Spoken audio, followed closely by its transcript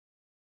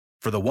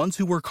For the ones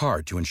who work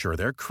hard to ensure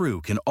their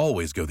crew can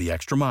always go the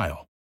extra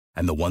mile,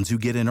 and the ones who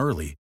get in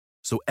early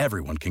so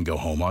everyone can go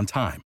home on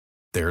time,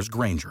 there's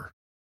Grainger,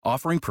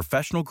 offering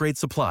professional-grade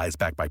supplies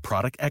backed by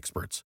product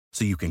experts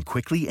so you can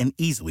quickly and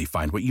easily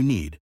find what you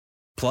need.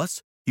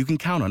 Plus, you can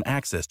count on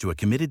access to a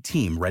committed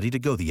team ready to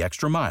go the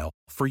extra mile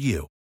for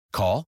you.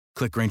 Call,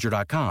 click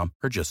Grainger.com,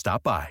 or just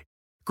stop by.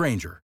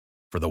 Grainger,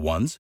 for the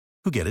ones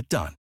who get it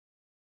done.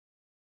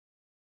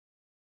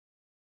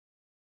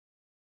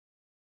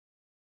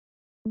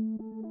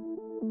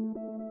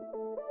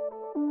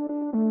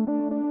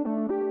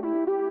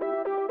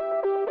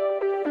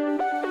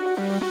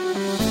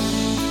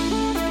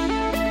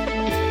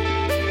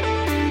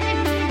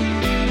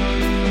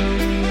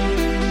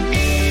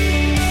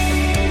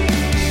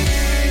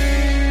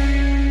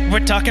 We're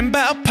talking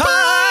about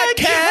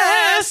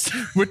podcasts.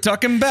 We're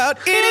talking about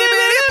itty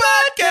bitty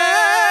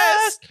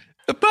podcast.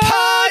 Podcast.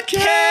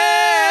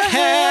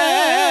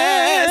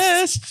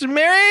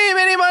 Merry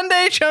Mini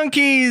Monday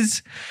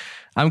Chunkies.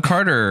 I'm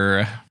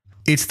Carter.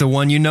 It's the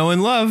one you know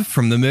and love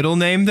from the middle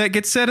name that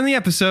gets said in the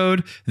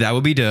episode. That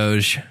will be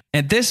Doge.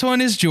 And this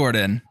one is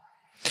Jordan.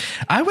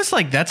 I was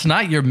like, that's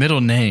not your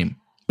middle name,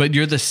 but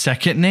you're the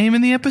second name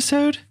in the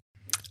episode?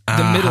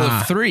 The middle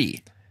of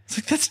three. It's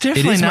like, that's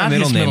definitely not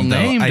his middle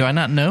name. Do I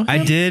not know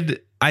him?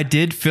 I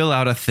did fill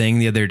out a thing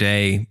the other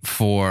day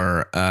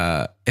for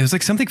it was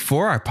like something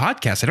for our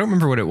podcast. I don't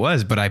remember what it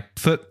was, but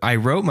I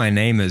wrote my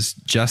name as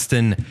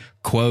Justin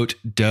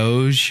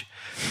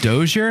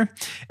Dozier,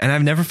 and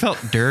I've never felt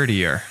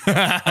dirtier.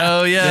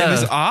 Oh yeah. It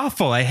was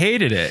awful. I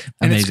hated it.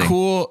 And Amazing.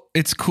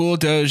 It's cool,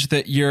 Doge,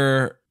 that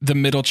you're the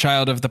middle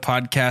child of the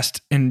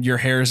podcast and your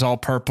hair is all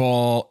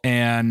purple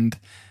and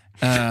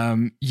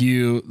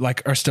you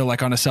like are still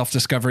like on a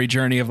self-discovery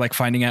journey of like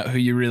finding out who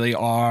you really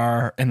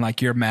are, and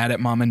like you're mad at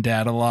mom and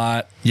dad a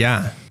lot.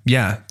 Yeah,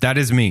 that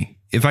is me.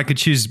 If I could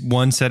choose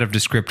one set of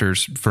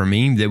descriptors for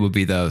me, that would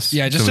be those.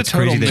 Yeah, just a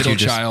total middle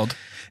child.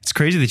 It's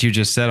crazy that you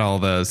just said all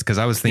those because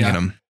I was thinking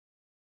them.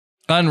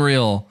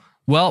 Unreal.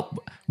 Well,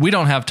 we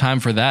don't have time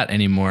for that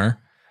anymore.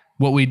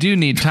 What we do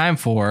need time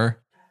for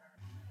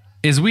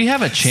is we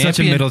have a champion.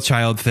 Such a middle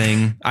child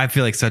thing. I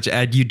feel like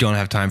Ed, you don't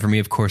have time for me.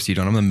 Of course you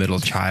don't. I'm a middle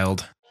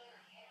child.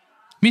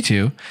 Me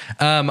too.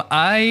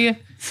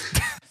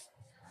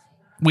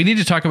 We need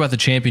to talk about the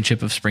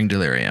championship of Spring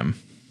Delirium.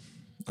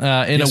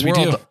 In a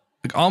world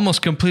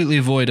almost completely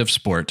void of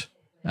sport,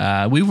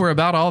 we were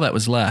about all that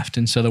was left,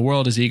 and so the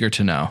world is eager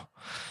to know.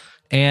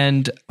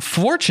 And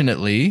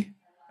fortunately,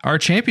 our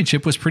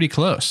championship was pretty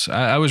close.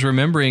 I was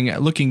remembering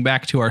looking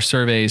back to our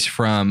surveys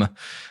from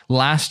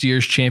last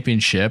year's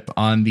championship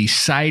on the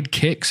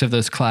sidekicks of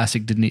those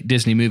classic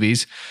Disney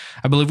movies.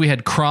 I believe we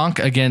had Kronk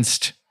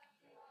against...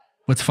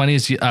 What's funny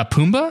is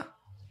Pumbaa.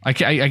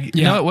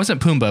 No, it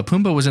wasn't Pumbaa.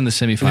 Pumbaa was in the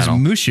semifinal.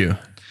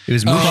 It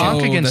was Mushu.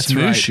 Kronk against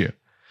Mushu. Right.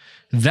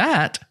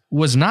 That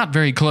was not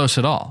very close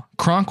at all.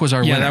 Kronk was our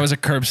winner. Yeah, that was a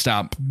curb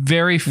stop.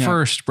 Very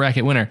first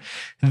bracket winner.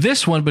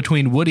 This one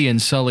between Woody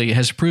and Sully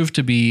has proved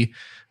to be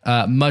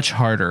much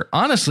harder.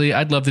 Honestly,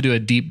 I'd love to do a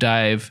deep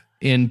dive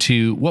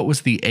into what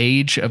was the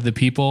age of the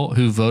people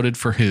who voted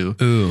for who.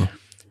 Ooh.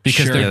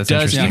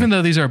 Because even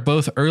though these are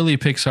both early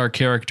Pixar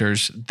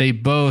characters, they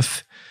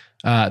both...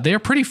 they are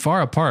pretty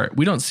far apart.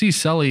 We don't see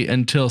Sully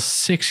until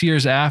 6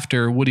 years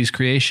after Woody's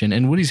creation,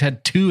 and Woody's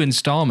had 2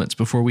 installments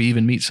before we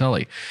even meet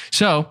Sully.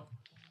 So,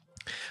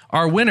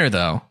 our winner,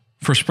 though,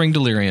 for Spring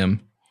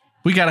Delirium,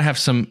 we got to have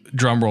some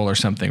drum roll or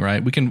something,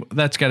 right?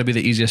 That's got to be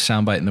the easiest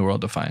soundbite in the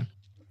world to find.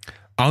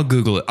 I'll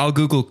Google it. I'll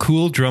Google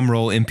cool drum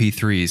roll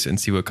MP3s and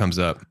see what comes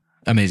up.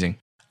 Amazing.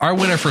 Our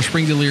winner for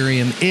Spring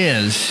Delirium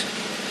is,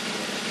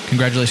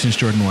 congratulations,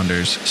 Jordan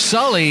Wonders.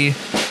 Sully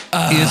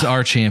is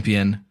our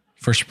champion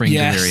for Spring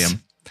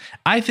Delirium.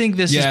 I think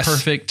this is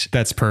perfect.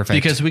 That's perfect.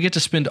 Because we get to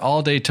spend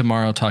all day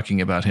tomorrow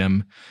talking about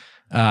him.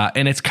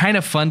 And it's kind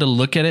of fun to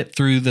look at it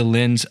through the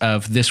lens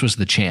of this was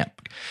the champ.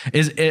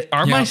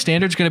 Are my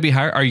standards going to be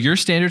higher? Are your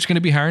standards going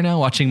to be higher now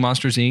watching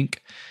Monsters, Inc.,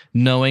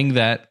 knowing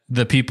that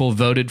the people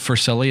voted for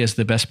Sully as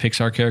the best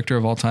Pixar character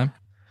of all time?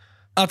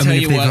 I'll tell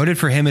you what. If they voted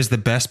for him as the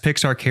best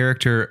Pixar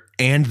character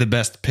and the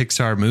best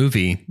Pixar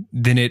movie,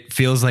 then it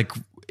feels like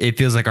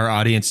our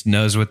audience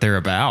knows what they're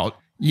about.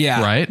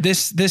 Yeah, right.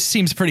 This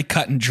seems pretty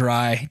cut and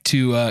dry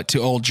to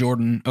old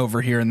Jordan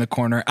over here in the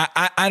corner.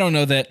 I don't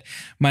know that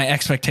my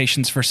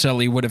expectations for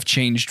Sully would have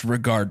changed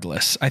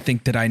regardless. I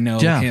think that I know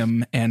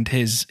him and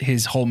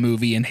his whole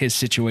movie and his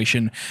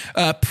situation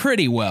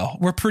pretty well.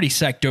 We're pretty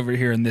psyched over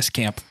here in this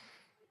camp.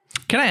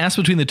 Can I ask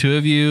between the two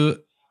of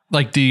you,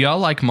 like, do y'all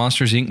like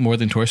Monsters, Inc. more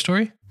than Toy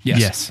Story?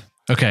 Yes.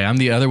 Okay, I'm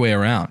the other way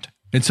around,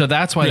 and so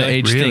that's why the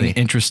age thing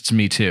interests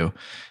me too.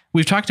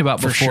 We've talked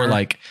about before,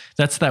 like,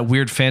 that's that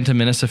weird Phantom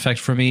Menace effect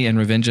for me and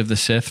Revenge of the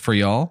Sith for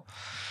y'all.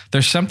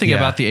 There's something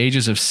about the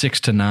ages of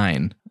 6 to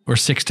 9 or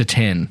 6 to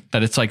 10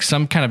 that it's like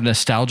some kind of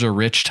nostalgia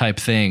rich type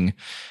thing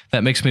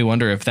that makes me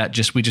wonder if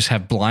we just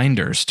have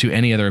blinders to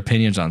any other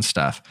opinions on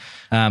stuff.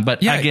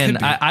 But again,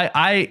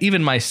 I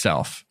even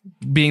myself,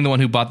 being the one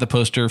who bought the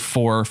poster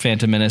for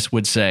Phantom Menace,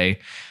 would say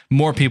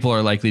more people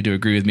are likely to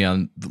agree with me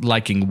on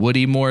liking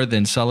Woody more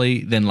than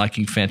Sully, than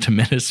liking Phantom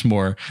Menace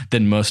more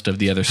than most of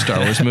the other Star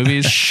Wars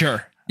movies.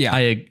 Sure. Yeah.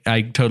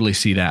 I totally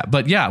see that.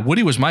 But yeah,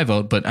 Woody was my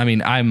vote, but I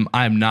mean,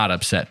 I'm not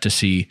upset to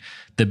see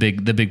the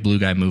big blue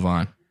guy move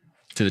on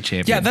to the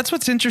champion. Yeah, that's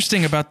what's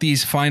interesting about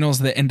these finals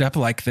that end up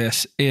like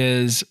this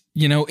is,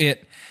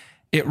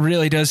 it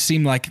really does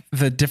seem like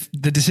the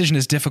decision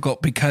is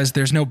difficult because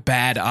there's no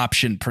bad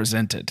option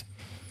presented.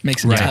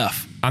 Makes it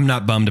tough. I'm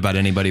not bummed about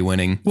anybody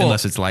winning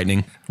unless it's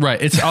Lightning.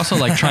 Right. It's also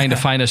like trying to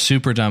find a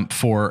super dump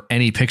for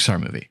any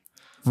Pixar movie.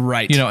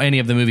 Right. Any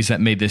of the movies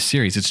that made this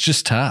series. It's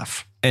just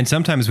tough. And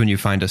sometimes when you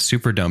find a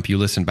super dump, you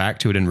listen back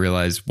to it and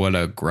realize what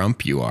a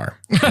grump you are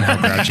and how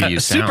grouchy you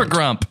sound. Super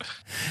grump.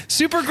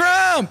 Super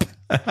grump.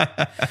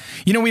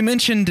 We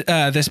mentioned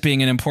this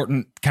being an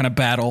important kind of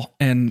battle,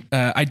 and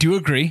I do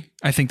agree.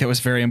 I think that was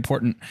very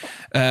important.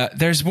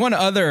 There's one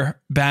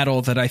other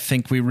battle that I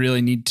think we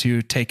really need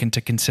to take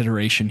into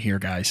consideration here,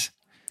 guys.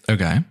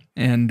 Okay.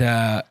 And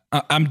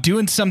I'm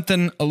doing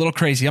something a little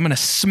crazy. I'm going to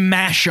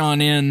smash on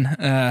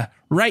in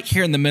right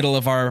here in the middle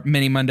of our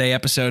Mini Monday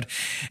episode.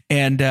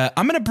 And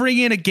I'm going to bring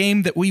in a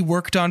game that we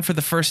worked on for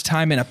the first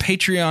time in a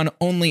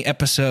Patreon-only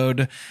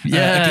episode.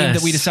 Yes. A game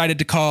that we decided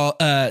to call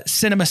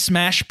Cinema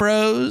Smash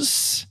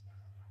Bros.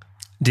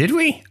 Did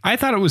we? I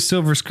thought it was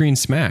Silver Screen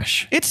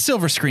Smash. It's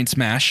Silver Screen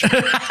Smash.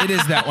 It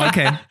is that one.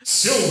 Okay.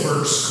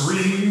 Silver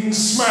Screen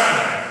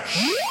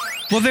Smash.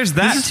 Well, there's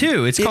that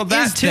too. It's called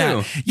that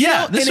too.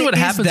 Yeah, this is what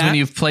happens when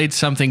you've played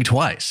something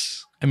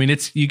twice. I mean,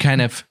 you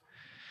kind of...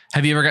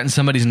 Have you ever gotten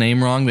somebody's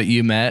name wrong that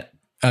you met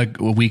a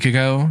week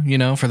ago,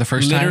 for the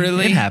first time?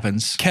 Literally, it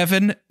happens.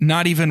 Kevin,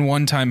 not even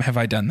one time have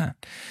I done that.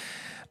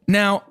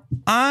 Now,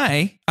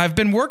 I've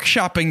been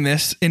workshopping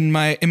this in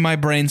my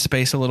brain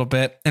space a little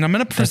bit, and I'm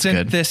going to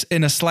present this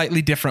in a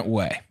slightly different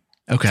way.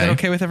 Okay. Is that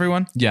okay with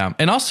everyone? Yeah.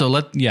 And also,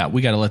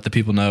 we got to let the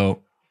people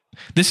know,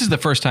 this is the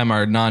first time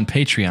our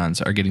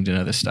non-Patreons are getting to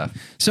know this stuff.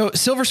 So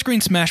Silver Screen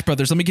Smash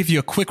Brothers, let me give you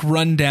a quick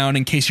rundown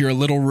in case you're a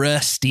little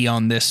rusty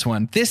on this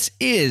one. This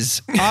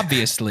is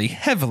obviously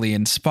heavily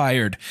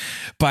inspired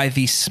by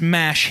the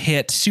smash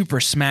hit Super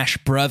Smash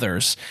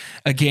Brothers,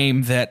 a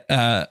game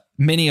that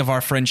many of our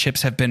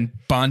friendships have been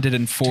bonded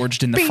and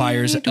forged in the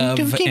fires of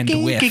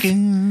and with.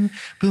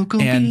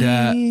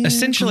 And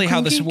essentially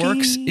how this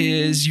works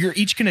is you're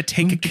each going to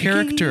take a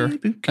character,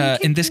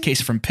 in this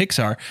case from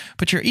Pixar,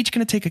 but you're each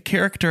going to take a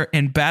character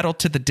and battle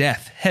to the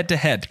death, head to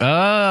head.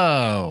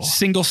 Oh.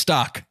 Single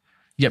stock.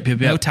 Yep.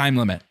 No time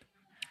limit.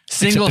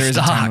 Single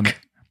stock.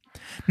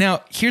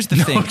 Now, here's the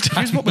thing.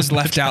 Here's what was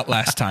left out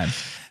last time.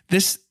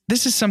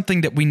 This is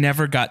something that we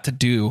never got to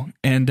do,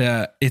 and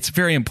it's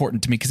very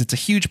important to me because it's a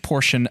huge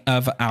portion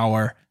of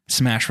our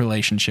Smash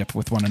relationship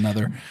with one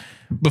another.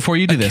 Before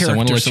you do this, I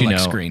want to let you know.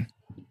 Screen.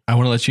 I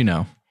want to let you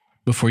know,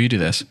 before you do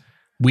this,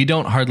 we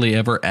don't hardly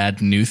ever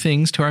add new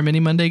things to our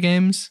Mini Monday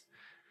games.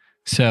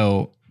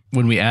 So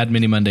when we add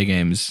Mini Monday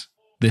games,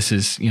 this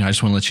is, I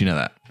just want to let you know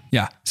that.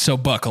 Yeah, so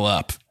buckle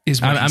up is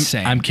what I'm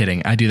saying. I'm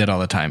kidding. I do that all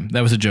the time.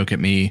 That was a joke at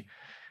me.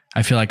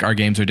 I feel like our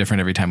games are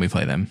different every time we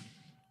play them.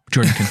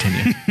 Jordan,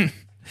 continue.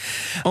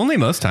 Only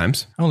most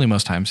times.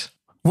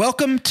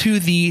 Welcome to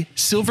the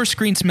Silver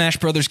Screen Smash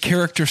Brothers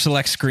character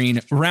select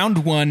screen,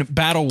 round 1,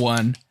 battle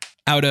 1,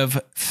 out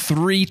of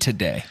 3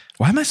 today.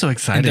 Why am I so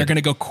excited? And they're going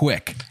to go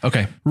quick.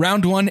 Okay.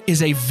 Round 1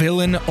 is a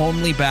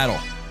villain-only battle.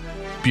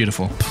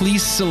 Beautiful.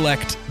 Please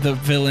select the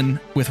villain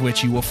with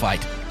which you will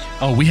fight.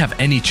 Oh, we have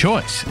any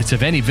choice. It's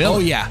of any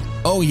villain.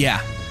 Oh,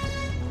 yeah.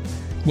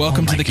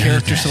 Welcome to the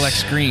character select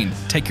screen.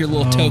 Take your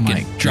little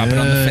token, drop it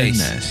on the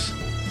face.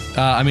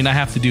 I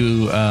have to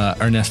do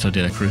Ernesto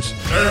de la Cruz.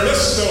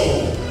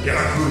 Ernesto de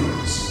la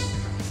Cruz.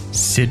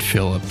 Sid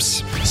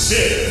Phillips.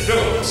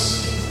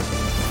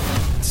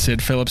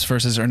 Sid Phillips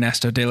versus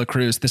Ernesto de la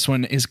Cruz. This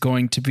one is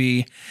going to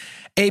be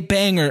a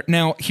banger.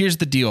 Now, here's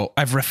the deal.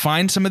 I've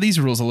refined some of these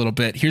rules a little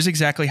bit. Here's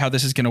exactly how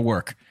this is going to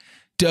work.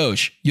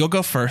 Doge, you'll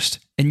go first,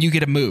 and you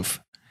get a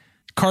move.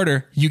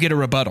 Carter, you get a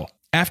rebuttal.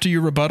 After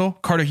your rebuttal,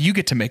 Carter, you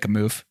get to make a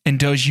move, and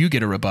Doge, you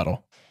get a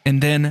rebuttal.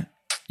 And then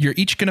you're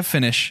each going to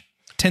finish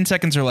 10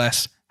 seconds or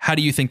less. How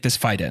do you think this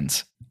fight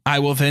ends? I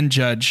will then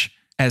judge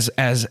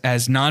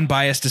as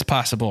non-biased as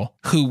possible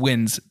who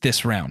wins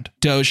this round.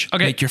 Doge,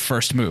 make your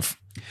first move.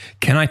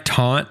 Can I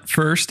taunt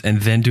first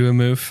and then do a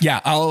move? Yeah,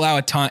 I'll allow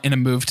a taunt and a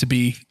move to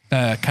be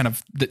kind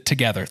of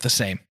together, the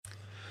same.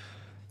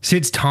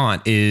 Sid's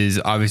taunt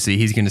is obviously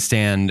he's going to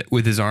stand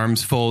with his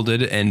arms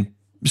folded and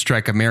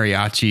strike a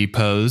mariachi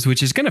pose,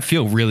 which is going to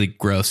feel really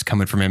gross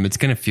coming from him. It's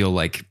going to feel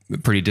like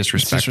pretty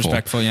disrespectful. It's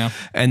disrespectful, yeah.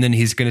 And then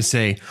he's going to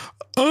say,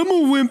 I'm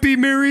a wimpy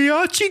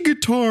mariachi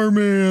guitar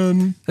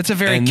man. That's a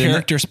very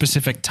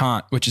character-specific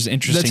taunt, which is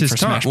interesting. That's his for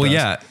taunt. Smash Bros. Well,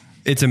 yeah,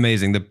 it's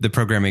amazing. The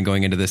programming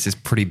going into this is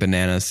pretty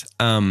bananas.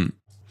 And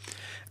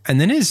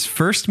then his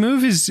first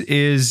move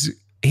is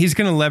he's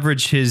going to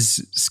leverage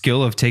his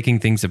skill of taking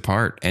things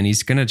apart, and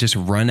he's going to just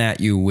run at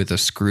you with a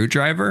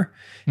screwdriver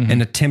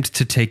and attempt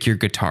to take your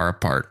guitar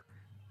apart.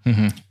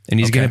 Mm-hmm. And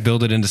he's going to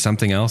build it into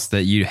something else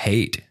that you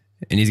hate.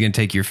 and he's going to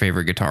take your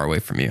favorite guitar away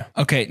from you.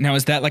 Okay, now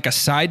is that like a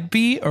side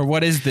B, or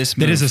what is this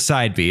move? That is a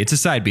side B. It's a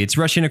side B. It's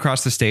rushing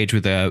across the stage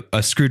with a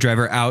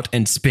screwdriver out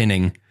and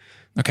spinning.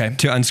 Okay.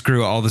 To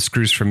unscrew all the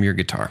screws from your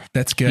guitar.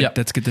 That's good. Yep.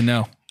 That's good to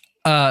know.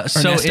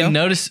 So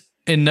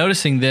in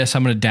noticing this,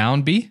 I'm going to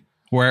down B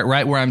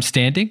right where I'm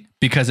standing,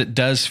 because it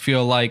does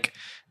feel like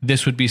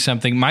this would be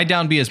something. My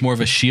down B is more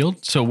of a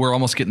shield, so we're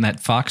almost getting that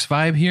Fox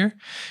vibe here.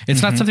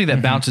 It's not something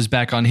that bounces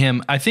back on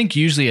him. I think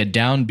usually a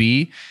down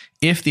B,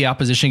 if the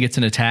opposition gets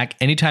an attack,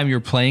 anytime you're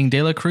playing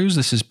De La Cruz,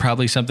 this is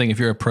probably something, if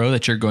you're a pro,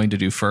 that you're going to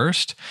do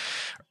first.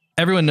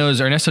 Everyone knows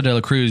Ernesto de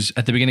la Cruz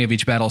at the beginning of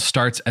each battle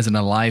starts as an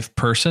alive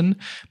person.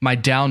 My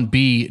down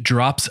B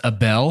drops a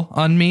bell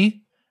on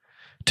me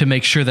to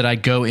make sure that I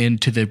go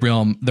into the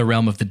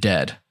realm of the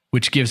dead,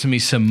 which gives me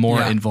some more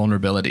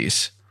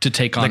invulnerabilities to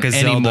take on like a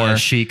any Zelda more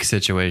Sheik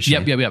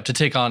situation. Yep. To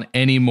take on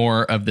any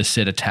more of the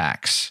Sid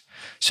attacks.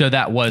 So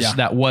that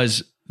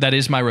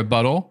is my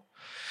rebuttal.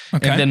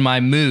 Okay. And then my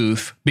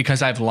move,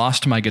 because I've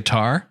lost my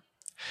guitar,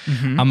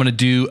 I'm going to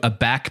do a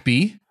back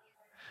B,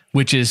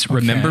 which is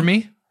Remember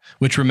Me.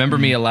 Which Remember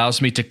Me allows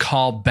me to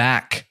call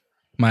back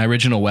my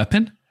original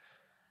weapon,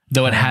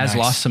 though it has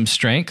lost some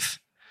strength.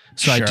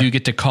 So I do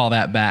get to call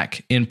that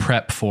back in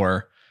prep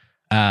for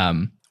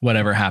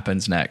whatever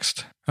happens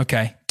next.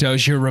 Okay.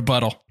 Doge, your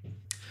rebuttal.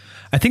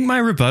 I think my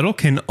rebuttal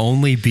can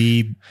only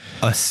be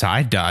a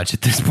side dodge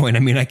at this point. I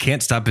mean, I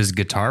can't stop his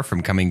guitar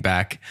from coming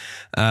back.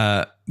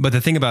 But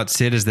the thing about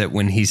Sid is that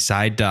when he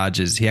side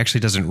dodges, he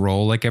actually doesn't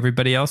roll like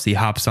everybody else. He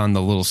hops on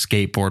the little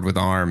skateboard with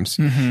arms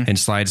and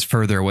slides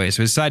further away.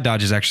 So his side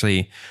dodge is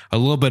actually a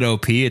little bit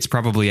OP. It's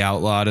probably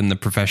outlawed in the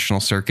professional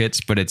circuits,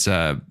 but it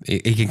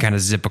can kind of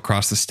zip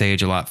across the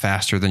stage a lot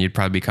faster than you'd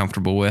probably be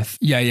comfortable with.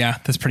 Yeah.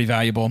 That's pretty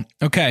valuable.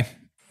 Okay.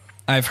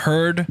 I've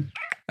heard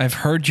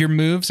your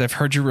moves. I've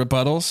heard your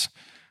rebuttals.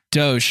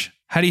 Doge,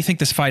 how do you think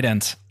this fight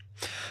ends?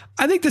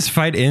 I think this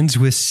fight ends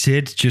with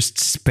Sid just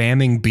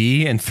spamming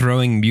B and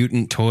throwing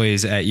mutant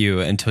toys at you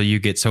until you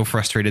get so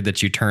frustrated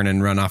that you turn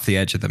and run off the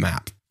edge of the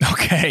map.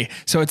 Okay.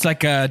 So it's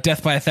like a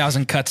death by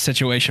 1,000 cuts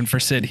situation for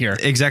Sid here.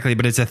 Exactly.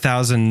 But it's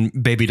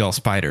 1,000 baby doll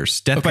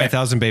spiders. Death by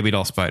 1,000 baby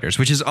doll spiders,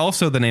 which is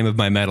also the name of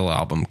my metal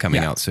album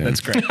coming out soon.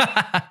 That's great.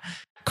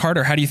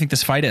 Carter, how do you think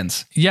this fight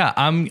ends? Yeah,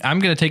 I'm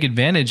going to take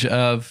advantage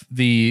of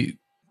the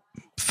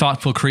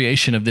thoughtful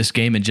creation of this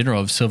game in general,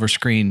 of Silver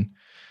Screen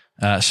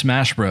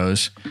Smash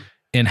Bros,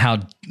 and how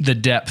the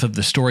depth of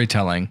the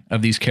storytelling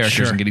of these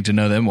characters and getting to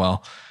know them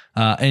well,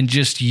 and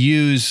just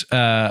use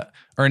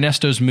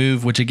Ernesto's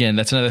move, which again,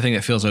 that's another thing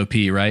that feels OP,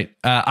 right?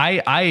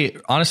 I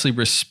honestly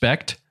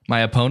respect my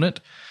opponent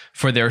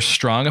for their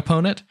strong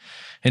opponent,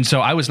 and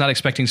so I was not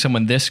expecting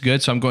someone this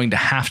good, so I'm going to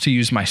have to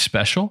use my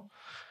special.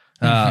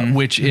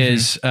 Which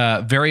is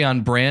very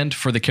on brand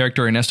for the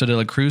character Ernesto de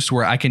la Cruz,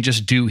 where I can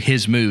just do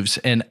his moves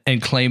and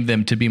claim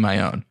them to be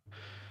my own.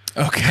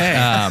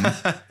 Okay.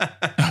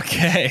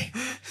 Okay.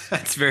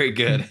 That's very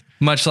good.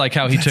 Much like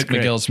how he took great.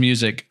 Miguel's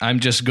music, I'm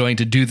just going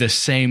to do the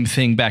same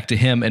thing back to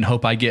him and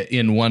hope I get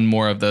in one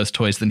more of those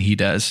toys than he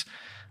does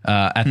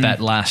at that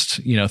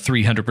last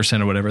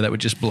 300% or whatever. That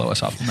would just blow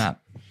us off the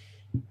map.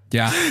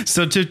 Yeah.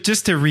 So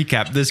just to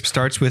recap, this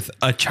starts with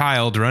a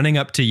child running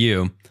up to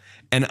you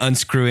and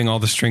unscrewing all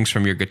the strings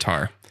from your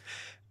guitar.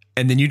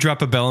 And then you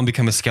drop a bell and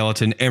become a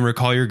skeleton and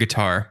recall your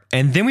guitar.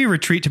 And then we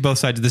retreat to both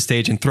sides of the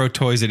stage and throw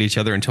toys at each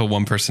other until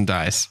one person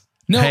dies.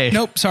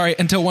 Nope, sorry.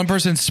 Until one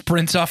person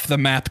sprints off the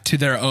map to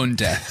their own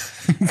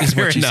death is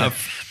what you said.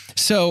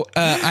 So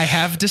I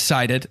have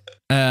decided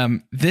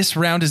this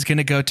round is going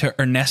to go to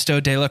Ernesto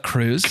de la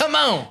Cruz. Come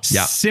on.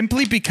 Yeah.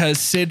 Simply because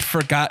Sid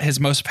forgot his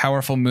most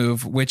powerful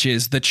move, which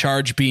is the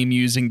charge beam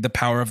using the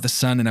power of the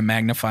sun and a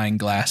magnifying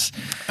glass.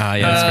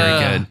 That's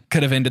very good.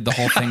 Could have ended the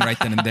whole thing right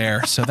then and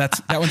there. So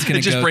that one's going to go to...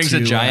 It just brings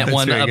a giant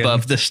one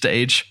above the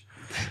stage.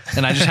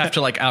 And I just have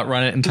to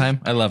outrun it in time.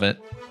 I love it.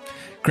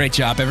 Great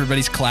job.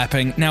 Everybody's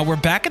clapping. Now we're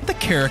back at the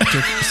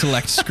character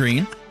select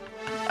screen.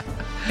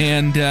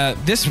 And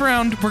this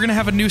round, we're going to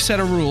have a new set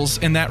of rules,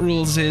 and that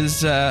rules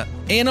is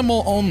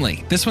animal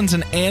only. This one's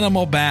an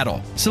animal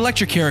battle. Select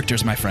your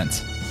characters, my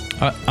friends.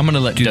 I'm going to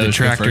let the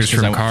tractors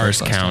from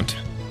Cars count.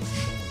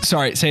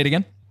 Sorry, say it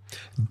again.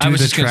 Do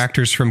the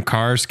tractors from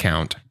Cars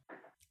count?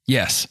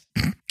 Yes.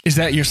 Is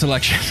that your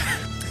selection?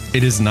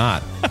 It is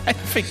not. I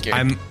figured.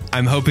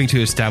 I'm hoping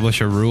to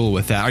establish a rule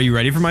with that. Are you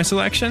ready for my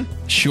selection?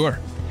 Sure.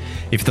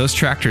 If those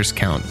tractors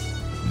count,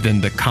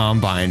 then the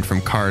Combine from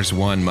Cars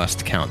 1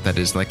 must count. That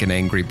is like an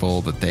angry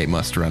bull that they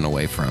must run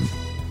away from.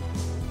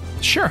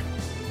 Sure.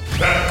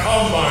 That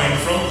Combine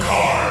from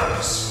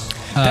Cars.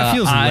 That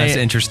feels less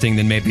interesting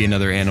than maybe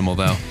another animal,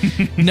 though.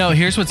 No,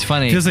 here's what's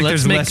funny. Feels like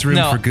there's less room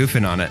for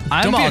goofing on it.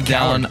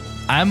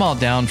 I'm all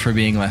down for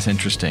being less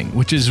interesting,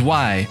 which is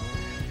why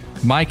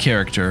my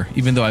character,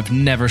 even though I've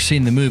never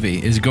seen the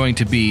movie, is going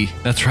to be,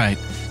 that's right,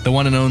 the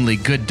one and only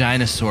Good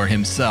Dinosaur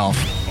himself.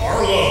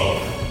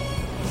 Arlo.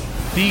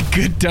 The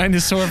Good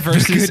Dinosaur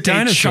versus a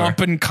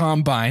chomping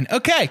Combine.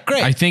 Okay,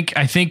 great. I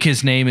think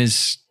his name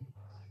is...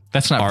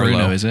 That's not Arlo.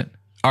 Bruno, is it?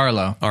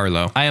 Arlo.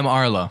 Arlo. I am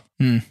Arlo.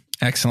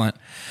 Excellent.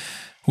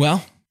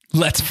 Well,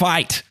 let's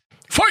fight.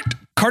 Fight!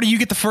 Carter, you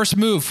get the first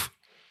move.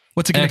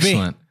 What's it going to be?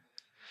 Excellent.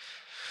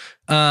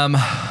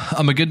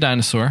 I'm a good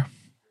dinosaur.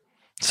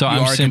 So I'm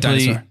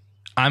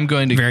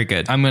going to very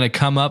good. I'm going to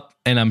come up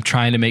and I'm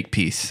trying to make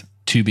peace,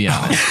 to be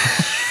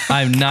honest.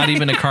 I'm not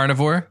even a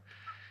carnivore.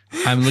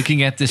 I'm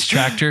looking at this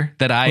tractor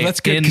that that's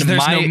good because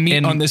there's no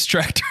meat on this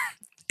tractor.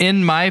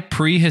 In my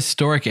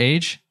prehistoric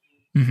age,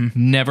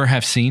 never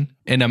have seen,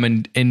 and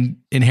I'm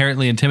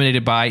inherently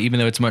intimidated by, even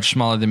though it's much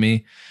smaller than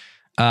me.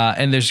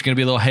 And there's going to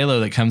be a little halo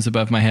that comes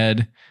above my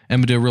head. I'm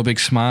going to do a real big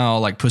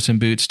smile, like Puss in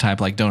Boots type,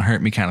 like don't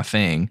hurt me kind of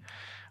thing.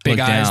 Big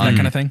Look eyes, down. that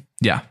kind of thing.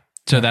 Yeah.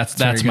 So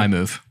that's my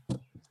move.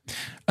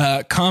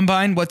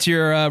 Combine, what's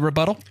your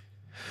rebuttal?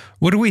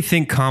 What do we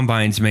think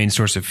Combine's main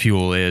source of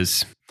fuel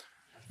is?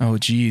 Oh,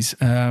 geez.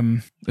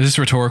 Is this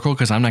rhetorical?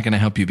 Because I'm not going to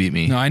help you beat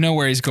me. No, I know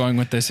where he's going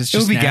with this. It's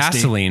just It would be nasty.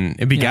 gasoline.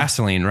 It'd be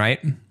gasoline, right?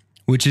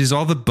 Which is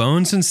all the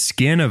bones and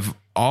skin of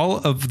all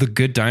of the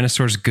good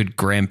dinosaurs' good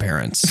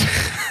grandparents.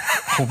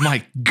 Oh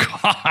my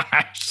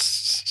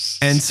gosh.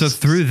 And so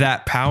through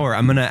that power,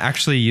 I'm going to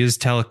actually use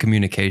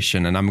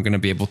telecommunication, and I'm going to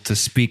be able to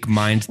speak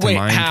mind to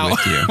mind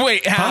with you.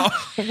 Wait, how?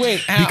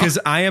 Wait, how? Because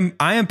I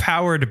am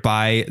powered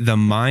by the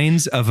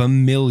minds of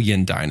 1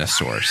 million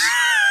dinosaurs.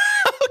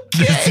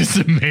 This is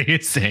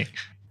amazing.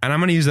 And I'm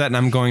going to use that, and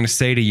I'm going to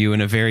say to you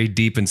in a very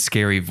deep and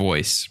scary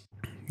voice,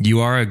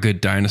 you are a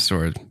good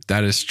dinosaur.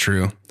 That is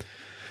true.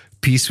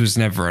 Peace was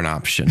never an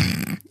option.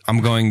 I'm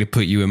going to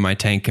put you in my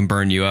tank and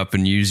burn you up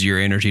and use your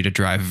energy to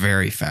drive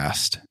very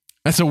fast.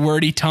 That's a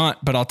wordy taunt,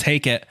 but I'll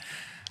take it.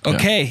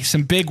 Okay,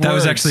 some big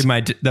words.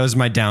 That was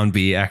my down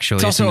B, actually.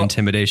 It's also some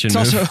intimidation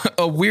move. It's also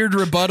a weird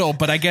rebuttal,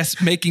 but I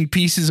guess making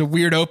peace is a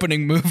weird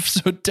opening move.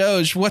 So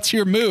Doge, what's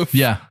your move?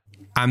 Yeah.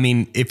 I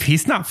mean, if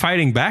he's not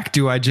fighting back,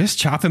 do I just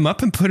chop him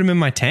up and put him in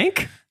my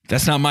tank?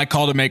 That's not my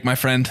call to make, my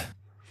friend.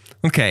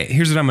 Okay,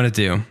 here's what I'm going to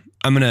do.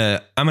 I'm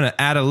gonna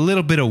add a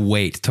little bit of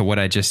weight to what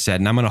I just said,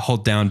 and I'm gonna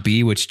hold down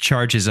B, which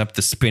charges up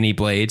the spinny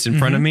blades in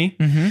front of me,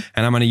 and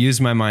I'm gonna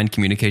use my mind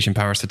communication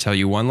powers to tell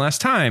you one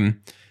last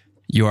time,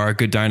 you are a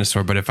good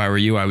dinosaur, but if I were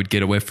you, I would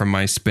get away from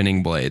my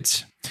spinning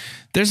blades.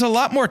 There's a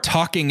lot more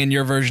talking in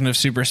your version of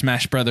Super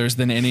Smash Brothers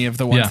than any of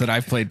the ones that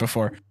I've played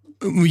before.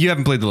 You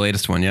haven't played the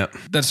latest one yet.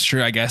 That's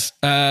true, I guess.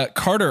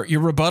 Carter,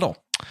 your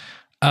rebuttal.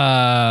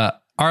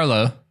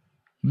 Arlo,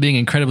 being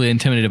incredibly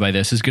intimidated by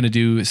this, is going to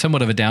do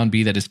somewhat of a down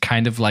B that is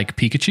kind of like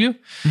Pikachu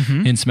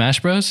in Smash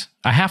Bros.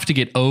 I have to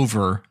get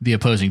over the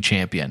opposing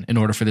champion in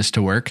order for this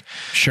to work.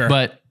 Sure.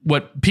 But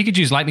what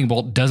Pikachu's Lightning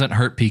Bolt doesn't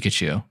hurt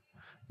Pikachu.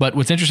 But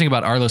what's interesting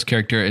about Arlo's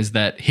character is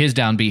that his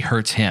down B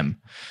hurts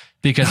him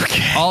because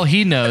all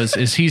he knows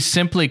is he's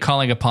simply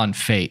calling upon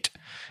fate.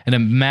 And a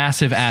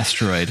massive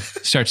asteroid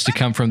starts to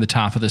come from the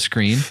top of the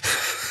screen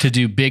to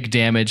do big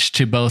damage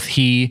to both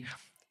he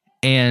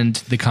and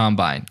the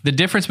Combine. The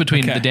difference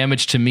between the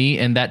damage to me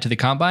and that to the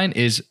Combine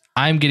is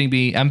I'm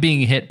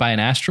being hit by an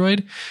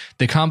asteroid.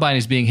 The Combine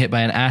is being hit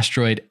by an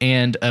asteroid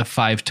and a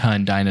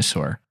 5-ton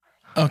dinosaur.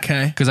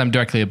 Okay. Because I'm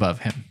directly above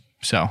him.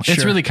 So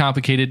it's really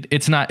complicated.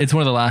 It's one of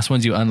the last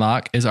ones you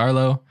unlock is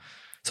Arlo.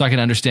 So I can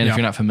understand if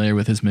you're not familiar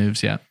with his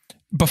moves yet.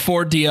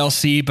 Before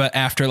DLC, but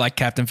after like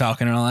Captain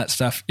Falcon and all that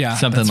stuff. Yeah.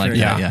 Something like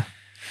that. Yeah.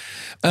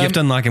 You have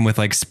to unlock him with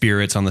like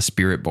spirits on the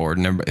spirit board,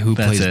 and who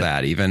plays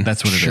that even?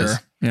 That's what it is.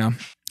 Yeah.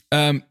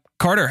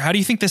 Carter, how do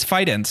you think this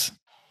fight ends?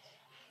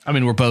 I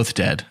mean, we're both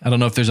dead. I don't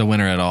know if there's a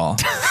winner at all.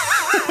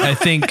 I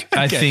think.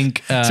 So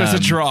it's a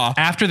draw.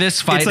 After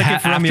this fight,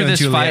 happens,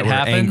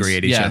 angry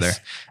at each other.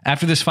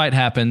 After this fight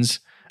happens,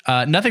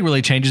 nothing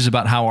really changes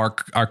about how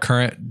our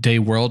current day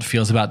world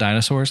feels about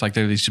dinosaurs. Like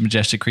they're these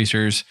majestic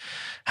creatures.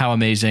 How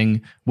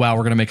amazing! Wow,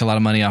 we're going to make a lot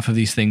of money off of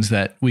these things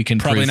that we can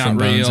prove from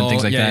bones and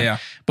things like that. Yeah.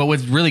 But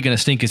what's really going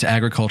to stink is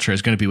agriculture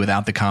is going to be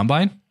without the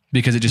Combine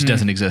because it just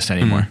doesn't exist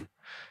anymore.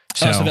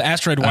 So the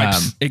asteroid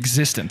wipes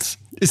existence.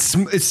 It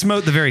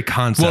smote the very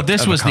concept. Well,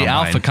 this was the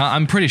Combine. Alpha.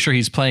 I'm pretty sure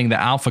he's playing the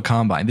Alpha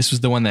Combine. This was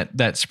the one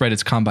that spread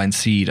its Combine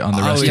seed on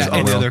the rest of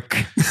the world.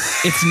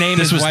 Its name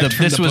is wiped from the book.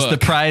 This was the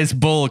prize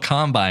bull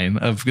Combine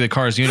of the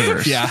Cars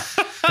universe. Yeah,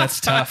 that's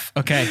tough.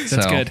 Okay,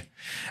 that's good.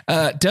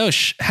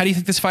 Dosh, how do you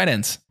think this fight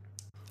ends?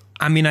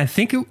 I mean, I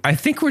think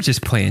we're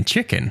just playing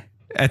chicken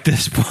at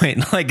this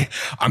point. Like,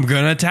 I'm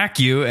going to attack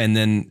you.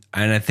 And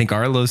I think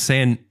Arlo's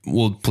saying,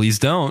 well, please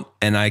don't.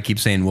 And I keep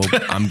saying, well,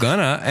 I'm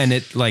gonna. And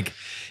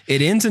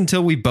it ends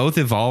until we both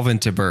evolve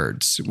into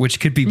birds, which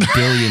could be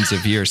billions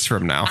of years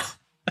from now.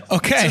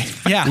 Okay.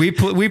 Yeah.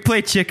 We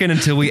play chicken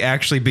until we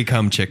actually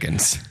become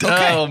chickens.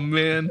 Okay. Oh,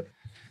 man.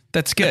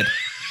 That's good.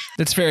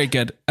 That's very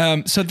good.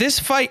 So this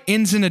fight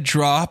ends in a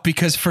draw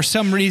because for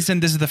some reason,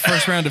 this is the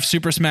first round of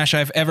Super Smash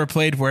I've ever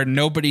played where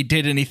nobody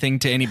did anything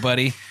to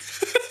anybody.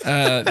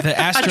 The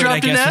asteroid, I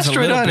guess, is a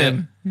little bit.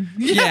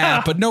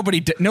 Yeah, but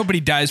nobody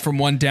dies from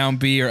one down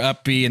B or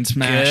up B in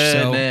Smash.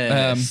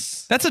 Goodness.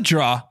 So that's a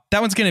draw.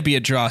 That one's going to be a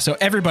draw. So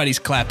everybody's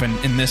clapping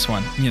in this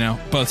one. You know,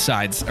 both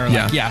sides are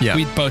like,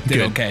 we both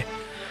did okay.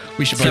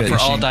 We should except for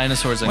all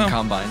dinosaurs and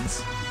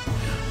combines.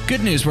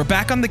 Good news, we're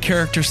back on the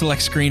character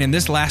select screen, and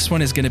this last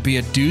one is going to be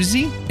a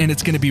doozy, and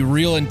it's going to be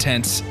real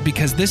intense,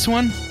 because this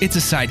one, it's a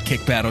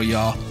sidekick battle,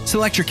 y'all.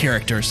 Select your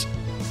characters.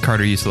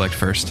 Carter, you select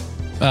first.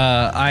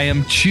 I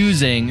am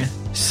choosing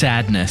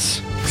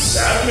Sadness.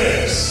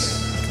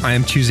 Sadness. I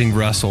am choosing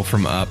Russell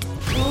from Up.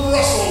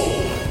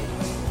 Russell.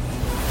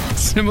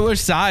 Similar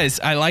size.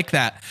 I like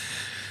that.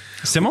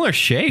 Similar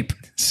shape.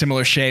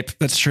 Similar shape.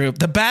 That's true.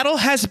 The battle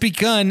has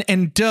begun,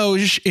 and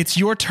Doge, it's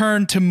your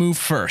turn to move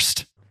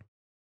first.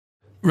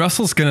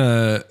 Russell's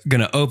gonna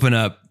open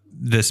up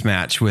this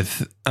match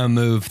with a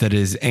move that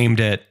is aimed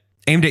at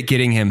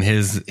getting him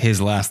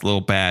his last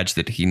little badge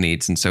that he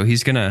needs, and so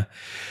he's gonna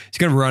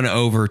run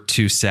over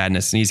to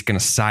Sadness, and he's gonna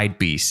side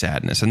B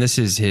Sadness, and this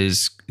is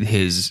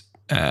his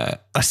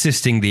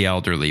assisting the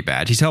elderly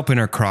badge. He's helping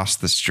her cross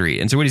the street,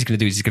 and so what he's gonna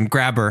do is he's gonna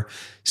grab her,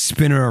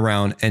 spin her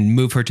around, and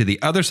move her to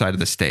the other side of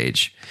the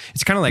stage.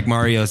 It's kind of like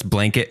Mario's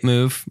blanket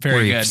move,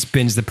 where he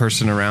spins the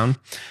person around.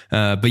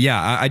 But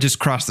yeah, I just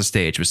crossed the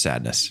stage with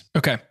Sadness.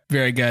 Okay,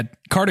 very good.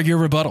 Carter, your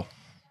rebuttal.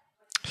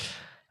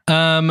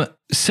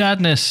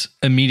 Sadness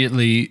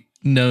immediately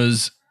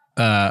knows,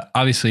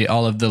 obviously,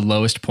 all of the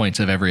lowest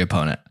points of every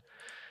opponent.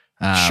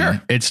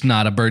 Sure. It's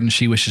not a burden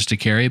she wishes to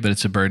carry, but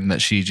it's a burden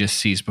that she just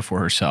sees before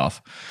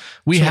herself.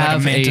 We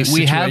have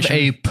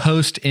a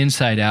post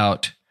Inside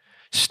Out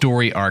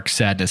story arc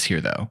Sadness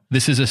here, though.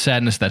 This is a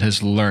Sadness that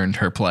has learned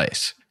her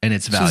place and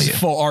its value. This is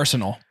full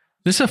arsenal.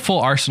 This is a full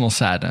arsenal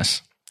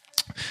Sadness.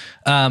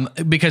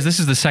 Because this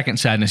is the second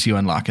Sadness you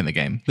unlock in the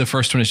game. The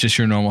first one is just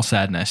your normal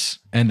Sadness,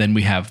 and then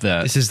we have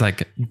this is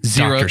like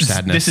Zero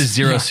Sadness. This is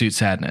Zero Suit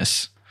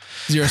Sadness.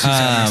 Zero Suit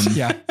Sadness.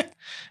 Yeah.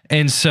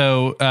 And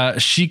so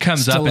she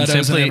comes up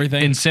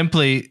and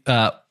simply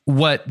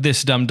what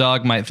this dumb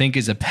dog might think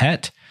is a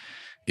pet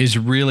is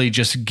really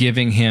just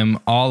giving him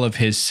all of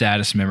his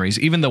saddest memories,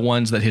 even the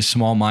ones that his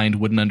small mind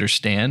wouldn't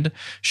understand.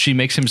 She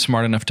makes him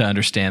smart enough to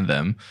understand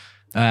them.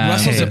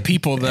 Russell's a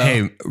people, though.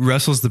 Hey,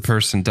 Russell's the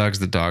person. Doug's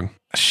the dog.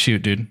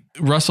 Shoot, dude.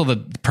 Russell, the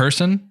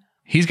person,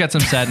 he's got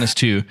some sadness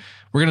too.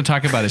 We're going to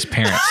talk about his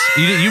parents.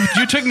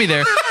 You took me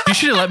there. You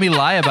should have let me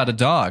lie about a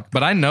dog,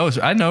 but I know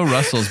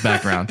Russell's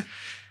background.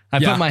 I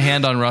put my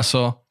hand on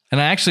Russell,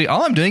 and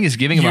all I'm doing is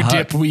giving him a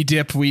hug. We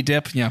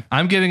dip. Yeah.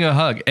 I'm giving a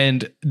hug.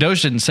 And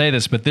Doge didn't say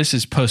this, but this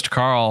is post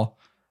Carl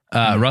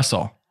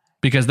Russell,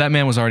 because that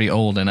man was already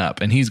old and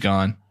up, and he's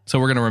gone. So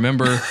we're going to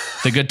remember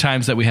the good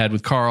times that we had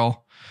with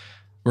Carl.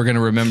 We're going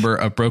to remember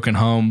a broken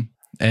home,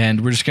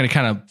 and we're just going to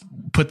kind of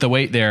put the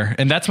weight there.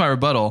 And that's my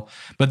rebuttal.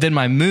 But then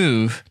my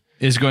move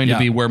is going to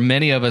be where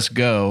many of us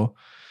go,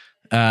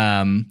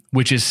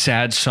 which is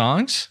sad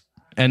songs.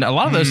 And a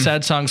lot of those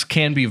sad songs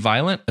can be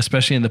violent,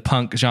 especially in the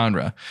punk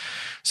genre.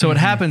 So what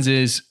happens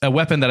is a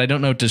weapon that I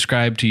don't know how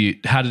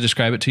to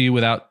describe it to you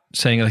without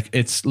saying, like,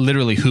 it's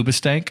literally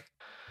Hoobastank.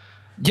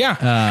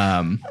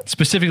 Yeah.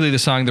 Specifically the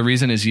song "The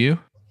Reason Is You."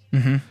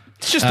 Mm-hmm.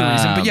 It's just the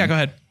reason, but yeah, go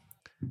ahead.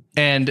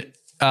 And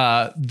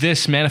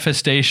this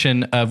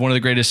manifestation of one of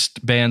the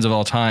greatest bands of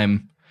all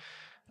time,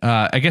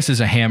 I guess, is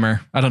a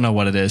hammer. I don't know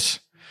what it is.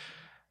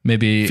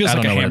 Maybe I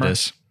don't know what it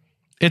is.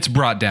 It's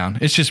brought down.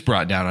 It's just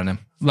brought down on him.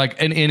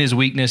 Like, and in his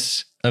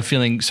weakness of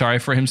feeling sorry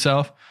for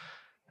himself,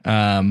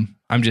 I'm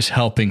just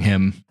helping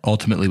him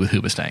ultimately with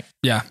Hoobastank.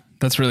 Yeah,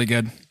 that's really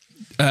good.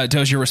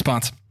 Doge, your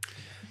response?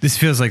 This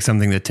feels like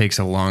something that takes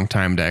a long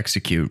time to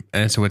execute.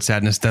 And so what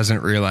Sadness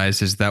doesn't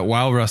realize is that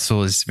while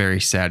Russell is very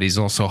sad, he's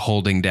also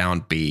holding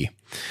down B.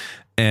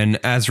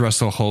 And as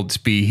Russell holds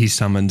B, he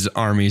summons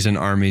armies and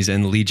armies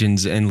and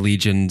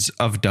legions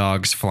of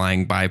dogs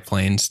flying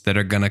biplanes that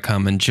are going to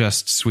come and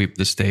just sweep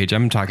the stage.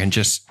 I'm talking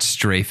just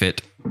strafe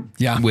it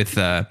with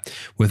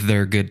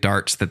their good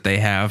darts that they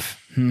have.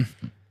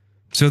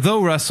 So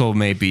though Russell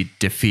may be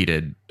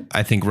defeated,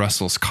 I think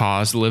Russell's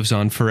cause lives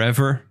on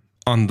forever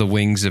on the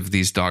wings of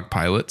these dog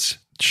pilots.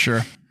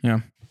 Sure. Yeah.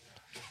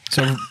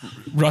 So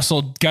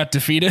Russell got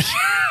defeated.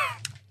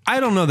 I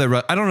don't know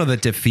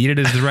that defeated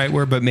is the right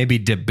word, but maybe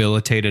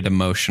debilitated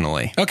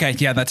emotionally. Okay,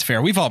 yeah, that's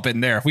fair. We've all been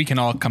there. We can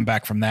all come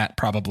back from that,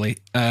 probably.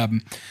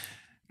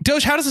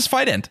 Doge, how does this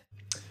fight end?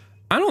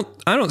 I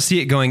don't see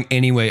it going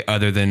any way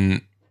other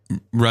than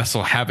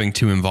Russell having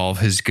to involve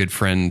his good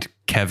friend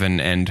Kevin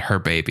and her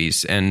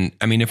babies. And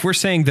I mean, if we're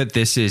saying that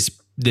this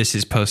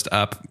is post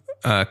Up,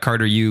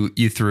 Carter, you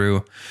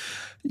threw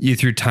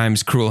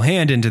Time's cruel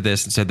hand into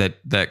this and said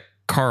that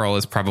Carl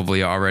has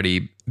probably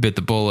already bit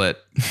the bullet,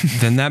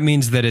 then that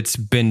means that it's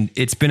been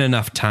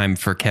enough time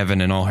for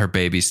Kevin and all her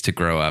babies to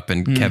grow up,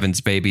 and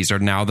Kevin's babies are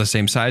now the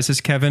same size as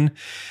Kevin,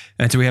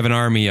 and so we have an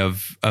army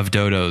of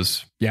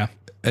dodos,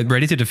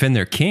 ready to defend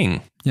their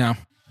king. Yeah,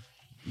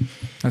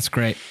 that's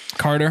great.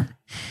 Carter,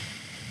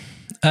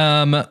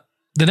 the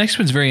next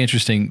one's very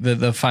interesting.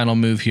 The final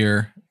move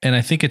here, and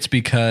I think it's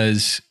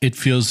because it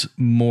feels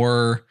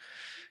more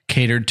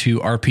catered to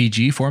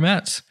RPG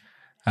formats.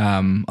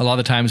 A lot of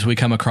the times we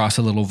come across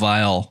a little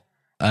vial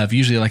of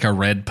usually like a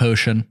red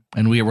potion,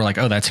 and we were like,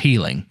 oh, that's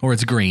healing, or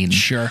it's green.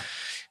 Sure.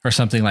 Or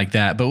something like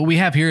that. But what we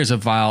have here is a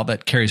vial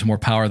that carries more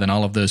power than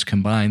all of those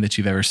combined that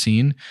you've ever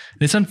seen.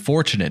 And it's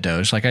unfortunate,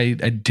 Doge. Like, I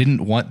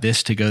didn't want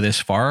this to go this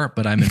far,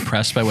 but I'm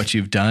impressed by what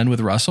you've done with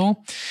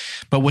Russell.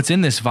 But what's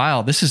in this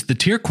vial, this is the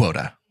tier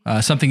quota.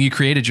 something you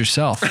created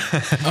yourself.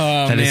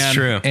 That is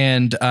true.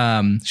 And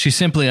she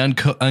simply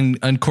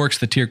uncorks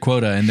the tier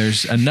quota, and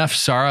there's enough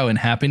sorrow and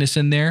happiness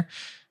in there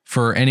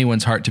for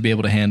anyone's heart to be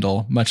able to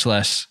handle, much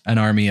less an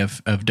army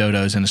of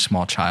dodos and a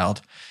small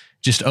child.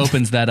 Just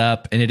opens that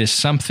up, and it is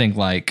something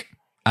like,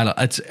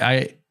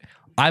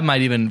 I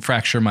might even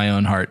fracture my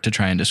own heart to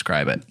try and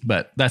describe it,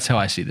 but that's how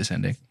I see this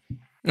ending.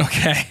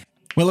 Okay.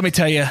 Well, let me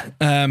tell you,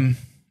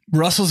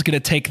 Russell's going to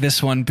take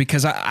this one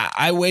because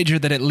I wager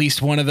that at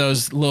least one of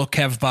those little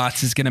Kev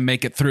bots is going to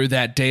make it through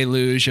that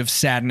deluge of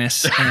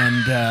sadness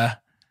and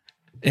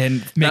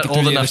make it through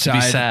old the enough other to side.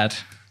 be sad.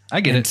 I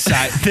get it.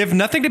 They have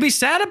nothing to be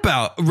sad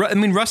about. I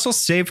mean, Russell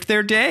saved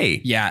their day.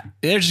 Yeah,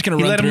 they're just going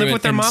to run let them through live it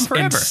with their mom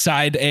forever. And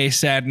side A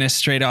sadness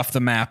straight off the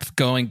map,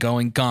 going,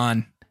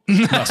 gone.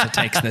 Russell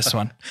takes this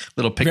one.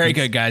 Little picnics. Very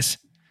good, guys.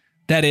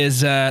 That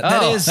is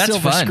that's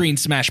Silver fun. Screen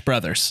Smash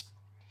Brothers.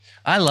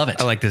 I love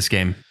it. I like this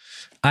game.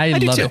 I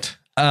do love too. it.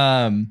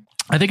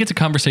 I think it's a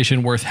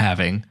conversation worth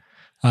having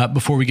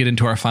before we get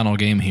into our final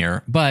game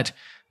here. But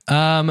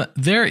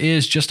there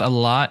is just a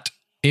lot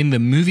in the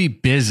movie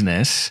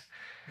business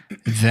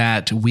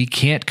that we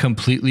can't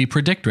completely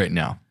predict right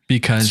now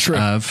because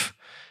of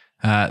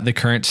the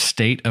current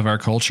state of our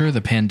culture,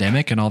 the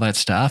pandemic and all that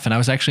stuff. And I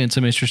was actually in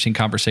some interesting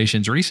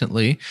conversations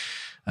recently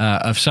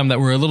of some that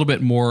were a little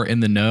bit more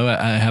in the know.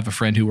 I have a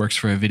friend who works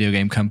for a video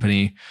game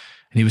company,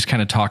 and he was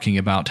kind of talking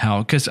about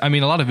how, because I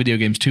mean, a lot of video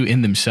games too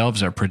in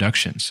themselves are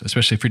productions,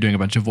 especially if you're doing a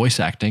bunch of voice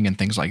acting and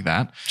things like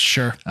that.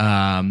 Sure.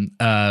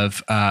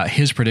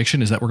 His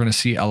prediction is that we're going to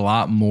see a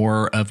lot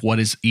more of what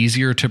is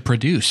easier to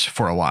produce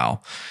for a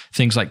while.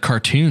 Things like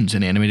cartoons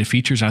and animated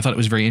features. And I thought it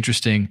was very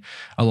interesting,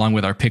 along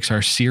with our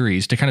Pixar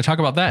series, to kind of talk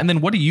about that. And then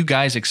what do you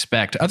guys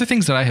expect? Other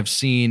things that I have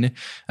seen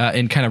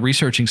in kind of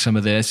researching some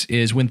of this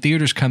is when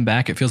theaters come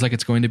back, it feels like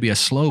it's going to be a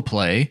slow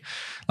play.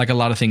 Like a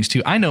lot of things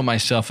too. I know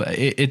myself,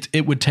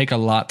 it would take a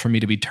lot for me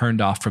to be turned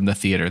off from the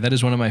theater. That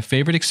is one of my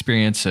favorite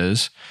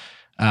experiences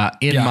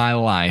in my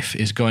life,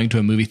 is going to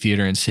a movie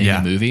theater and seeing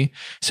a movie.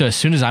 So as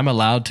soon as I'm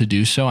allowed to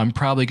do so, I'm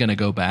probably going to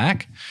go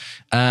back.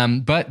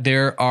 But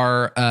they're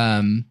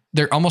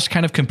almost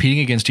kind of competing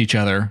against each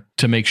other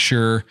to make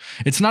sure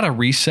it's not a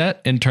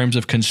reset in terms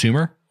of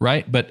consumer,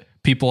 right? But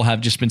people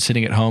have just been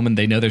sitting at home and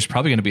they know there's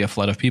probably going to be a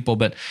flood of people,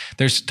 but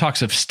there's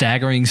talks of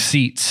staggering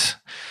seats.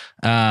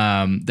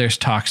 There's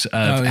talks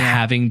of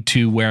having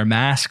to wear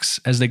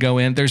masks as they go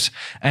in. There's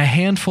a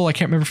handful, I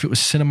can't remember if it was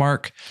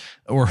Cinemark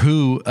or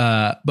who,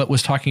 but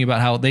was talking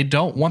about how they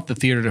don't want the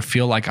theater to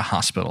feel like a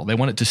hospital. They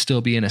want it to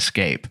still be an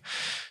escape.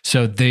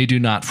 So they do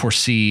not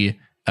foresee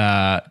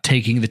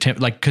taking the temp,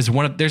 like, because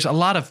there's a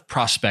lot of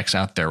prospects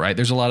out there, right?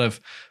 There's a lot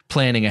of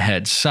planning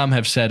ahead. Some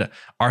have said,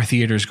 our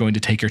theater is going to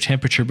take your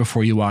temperature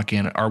before you walk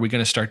in. Are we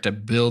going to start to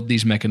build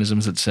these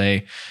mechanisms that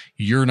say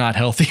you're not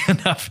healthy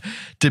enough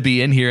to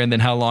be in here? And then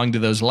how long do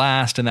those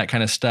last and that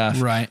kind of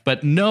stuff? Right.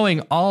 But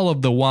knowing all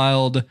of the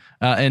wild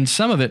and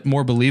some of it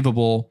more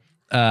believable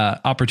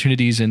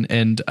opportunities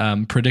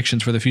and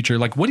predictions for the future,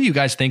 like, what do you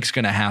guys think is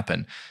going to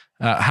happen?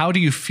 How do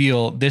you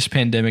feel this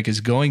pandemic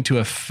is going to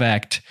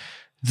affect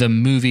the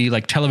movie,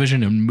 like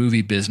television and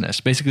movie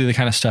business, basically the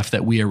kind of stuff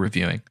that we are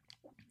reviewing?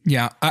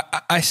 Yeah,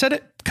 I said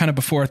it kind of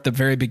before at the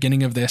very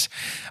beginning of this.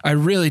 I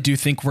really do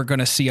think we're going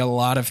to see a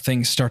lot of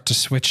things start to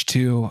switch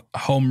to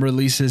home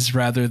releases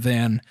rather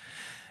than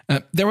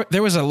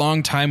there was a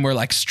long time where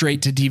like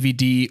straight to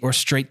DVD or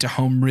straight to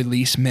home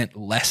release meant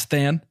less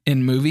than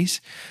in movies.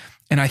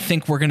 And I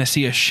think we're going to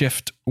see a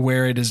shift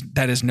where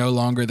that is no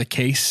longer the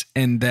case,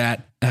 and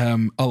that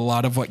a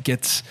lot of what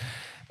gets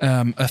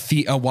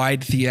a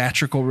wide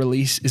theatrical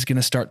release is going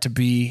to start to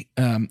be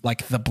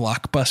like the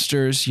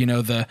blockbusters,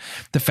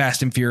 the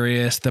Fast and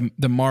Furious,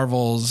 the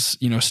Marvels,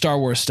 Star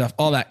Wars stuff,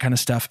 all that kind of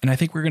stuff. And I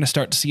think we're going to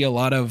start to see a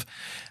lot of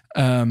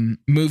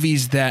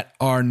movies that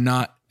are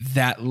not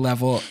that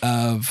level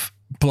of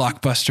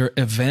blockbuster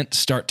event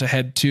start to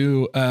head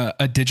to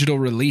a digital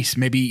release,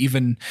 maybe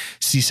even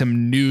see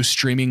some new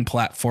streaming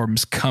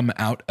platforms come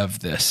out of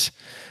this.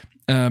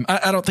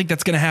 I don't think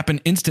that's going to happen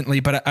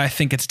instantly, but I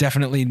think it's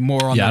definitely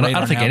more on the radar. I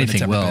don't think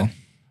anything will.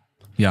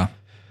 Yeah.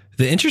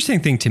 The interesting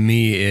thing to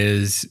me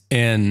is,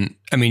 and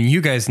I mean,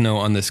 you guys know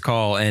on this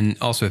call, and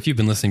also if you've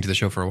been listening to the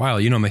show for a while,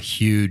 I'm a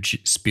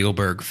huge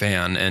Spielberg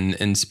fan,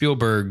 and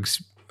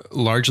Spielberg's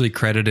largely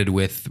credited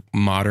with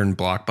modern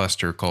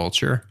blockbuster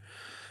culture,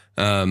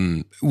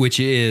 which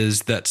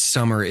is that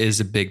summer is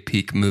a big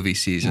peak movie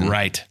season.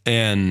 Right.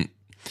 And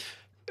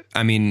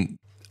I mean,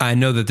 I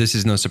know that this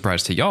is no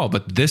surprise to y'all,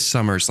 but this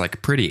summer's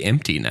like pretty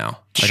empty now.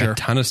 Like a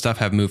ton of stuff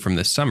have moved from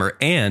this summer.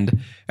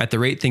 And at the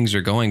rate things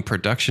are going,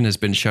 production has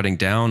been shutting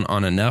down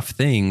on enough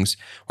things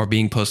or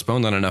being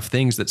postponed on enough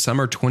things that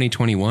summer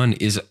 2021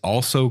 is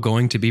also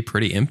going to be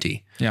pretty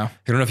empty. Yeah. I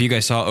don't know if you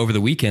guys saw over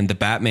the weekend, the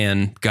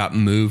Batman got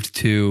moved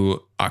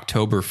to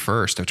October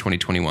 1st of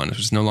 2021. It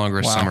was no longer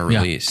a summer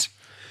release.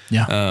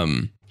 Yeah.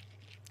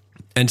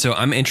 And so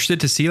I'm interested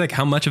to see like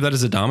how much of that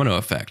is a domino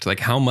effect, like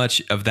how much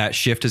of that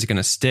shift is going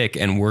to stick,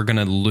 and we're going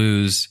to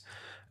lose,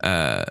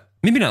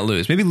 maybe not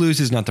lose, maybe lose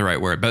is not the right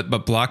word, but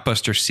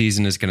blockbuster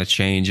season is going to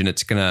change, and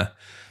it's going to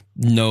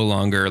no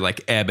longer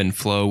like ebb and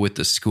flow with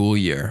the school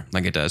year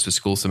like it does with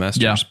school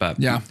semesters. Yeah. But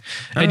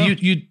and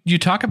you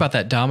talk about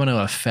that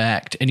domino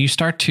effect, and you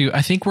start to,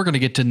 I think we're going to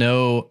get to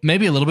know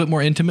maybe a little bit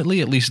more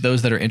intimately, at least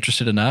those that are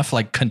interested enough,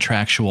 like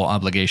contractual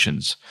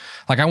obligations.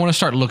 Like I want to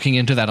start looking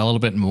into that a little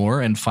bit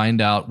more and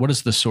find out what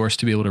is the source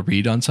to be able to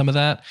read on some of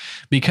that,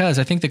 because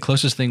I think the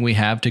closest thing we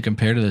have to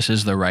compare to this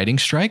is the writing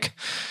strike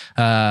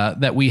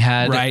that we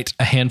had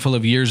a handful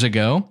of years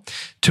ago,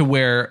 to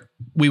where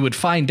we would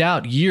find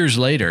out years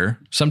later,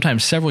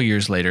 sometimes several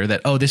years later,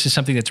 that, oh, this is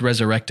something that's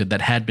resurrected that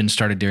had been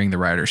started during the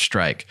writer's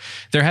strike.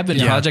 There have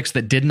been projects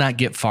that did not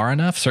get far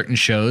enough, certain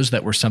shows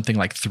that were something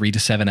like 3 to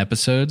 7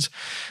 episodes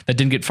that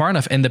didn't get far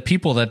enough. And the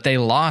people that they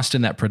lost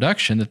in that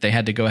production that they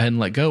had to go ahead and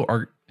let go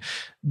are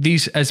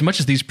these, as much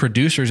as these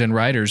producers and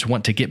writers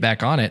want to get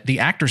back on it, the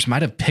actors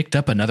might have picked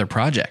up another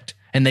project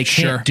and they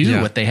can't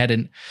do what they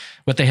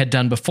had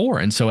done before.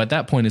 And so at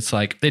that point, it's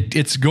like,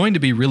 it's going to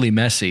be really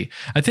messy.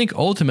 I think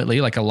ultimately,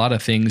 like a lot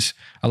of things,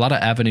 a lot of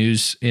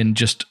avenues in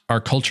just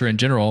our culture in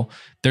general,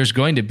 there's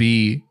going to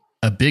be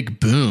a big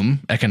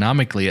boom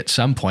economically at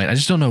some point. I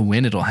just don't know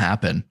when it'll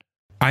happen.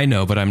 I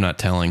know, but I'm not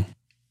telling.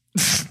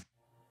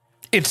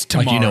 It's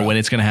tomorrow. Like, you know when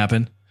it's going to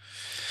happen?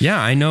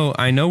 Yeah, I know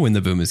when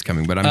the boom is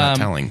coming, but I'm not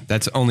telling.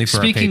 That's only for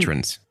our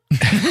patrons.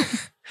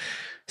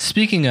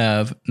 Speaking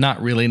of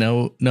not really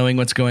knowing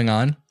what's going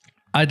on,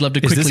 I'd love to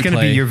quickly play. Is this going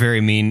to be your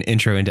very mean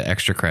intro into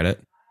Extra Credit?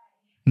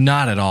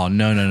 Not at all.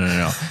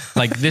 No.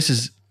 Like this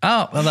is,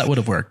 well, that would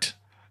have worked.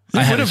 It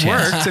would have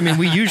worked. I mean,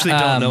 we usually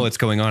don't know what's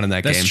going on in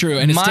that game. That's true.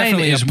 And it's mine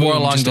definitely is more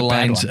along the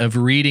lines of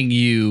reading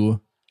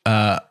you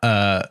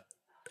a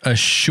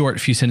short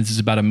few sentences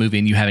about a movie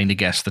and you having to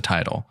guess the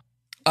title.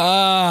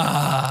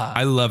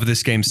 I love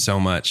this game so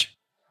much.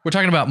 We're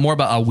talking about more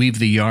about a weave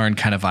the yarn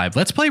kind of vibe.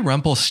 Let's play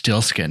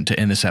Rumpelstiltskin to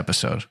end this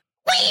episode.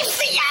 Weave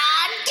the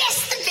yarn,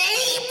 guess the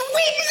name,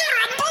 win the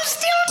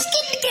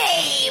Rumpelstiltskin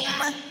game.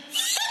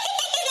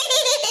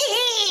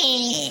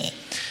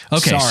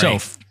 Okay, sorry.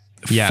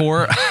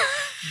 For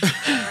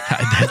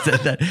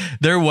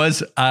there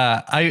was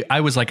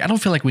I was like, I don't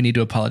feel like we need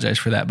to apologize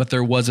for that, but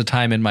there was a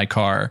time in my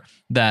car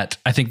that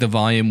I think the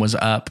volume was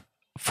up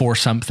for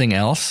something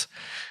else.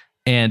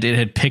 And it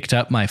had picked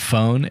up my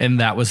phone, and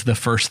that was the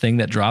first thing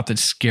that dropped. It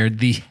scared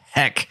the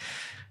heck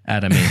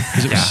out of me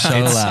because it was so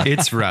loud.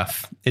 It's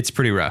rough. It's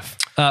pretty rough.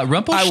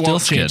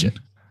 Rumpelstiltskin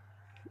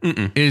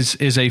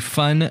is a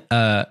fun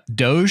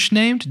Doge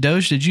named.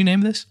 Doge, did you name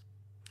this?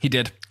 He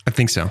did. I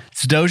think so.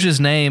 It's Doge's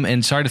name,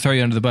 and sorry to throw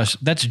you under the bus.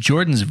 That's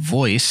Jordan's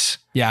voice.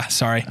 Yeah,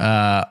 sorry.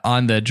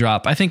 On the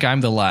drop. I think I'm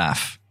the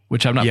laugh,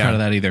 which I'm not proud of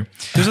that either.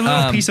 There's a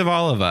little piece of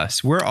all of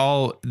us. We're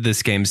all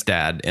this game's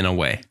dad in a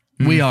way.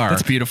 We are.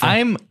 That's beautiful.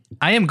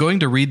 I am going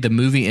to read the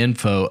movie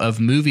info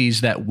of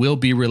movies that will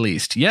be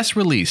released. Yes,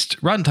 released.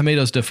 Rotten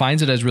Tomatoes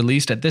defines it as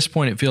released. At this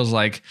point, it feels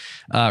like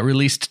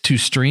released to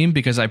stream,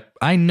 because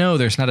I know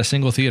there's not a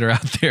single theater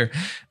out there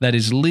that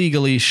is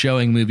legally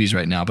showing movies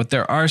right now. But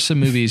there are some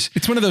movies.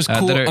 It's one of those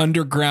cool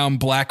underground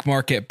black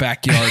market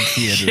backyard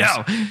theaters.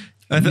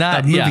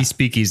 That movie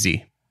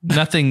Speakeasy.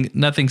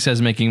 Nothing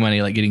says making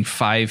money like getting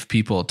 5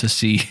 people to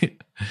see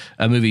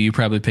a movie you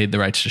probably paid the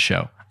rights to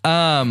show.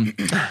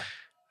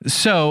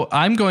 So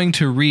I'm going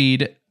to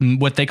read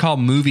what they call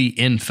movie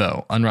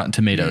info on Rotten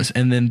Tomatoes.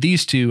 And then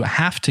these two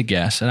have to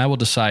guess, and I will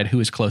decide who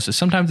is closest.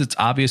 Sometimes it's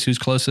obvious who's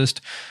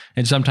closest,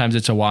 and sometimes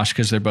it's a wash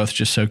because they're both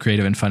just so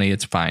creative and funny.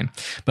 It's fine.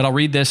 But I'll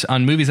read this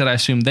on movies that I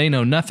assume they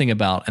know nothing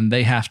about, and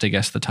they have to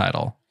guess the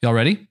title. Y'all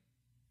ready?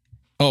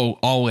 Oh,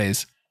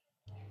 always.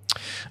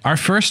 Our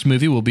first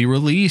movie will be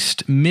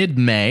released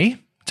mid-May.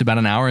 It's about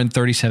an hour and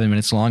 37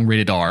 minutes long,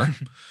 rated R.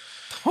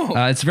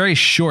 It's very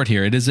short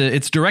here.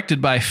 It's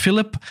directed by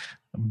Philip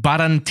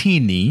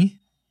Barantini,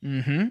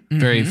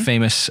 very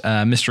famous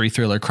mystery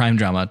thriller, crime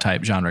drama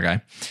type genre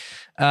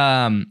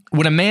guy.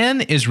 When a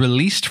man is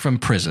released from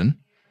prison,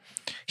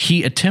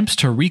 he attempts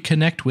to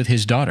reconnect with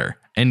his daughter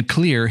and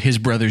clear his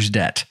brother's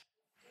debt.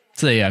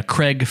 It's a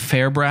Craig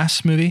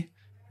Fairbrass movie,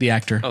 the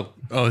actor.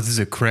 Oh, this is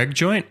a Craig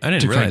joint? I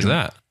didn't realize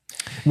that.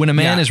 When a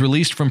man is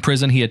released from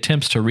prison, he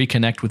attempts to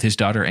reconnect with his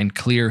daughter and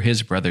clear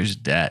his brother's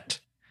debt.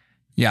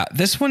 Yeah,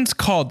 this one's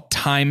called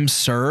Time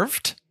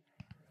Served.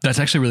 That's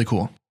actually really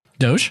cool.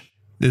 Doge?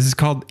 This is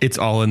called It's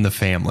All in the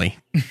Family.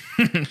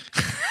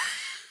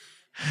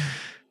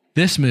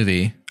 This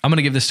movie, I'm going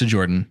to give this to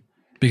Jordan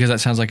because that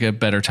sounds like a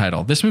better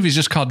title. This movie is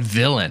just called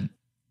Villain.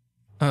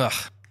 Ugh.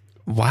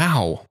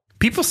 Wow.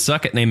 People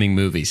suck at naming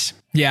movies.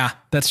 Yeah,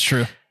 that's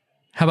true.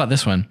 How about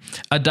this one?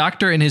 A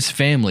doctor and his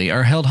family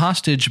are held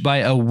hostage by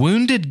a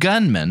wounded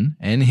gunman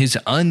and his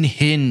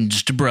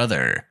unhinged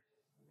brother.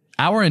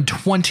 Hour and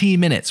 20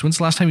 minutes. When's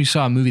the last time you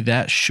saw a movie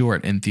that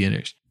short in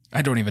theaters?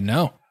 I don't even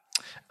know.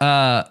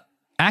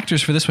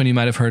 Actors for this one you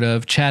might have heard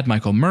of: Chad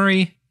Michael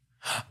Murray.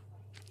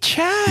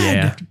 Chad.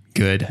 Yeah,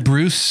 good.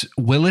 Bruce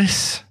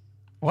Willis.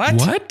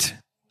 What?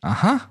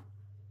 Uh-huh.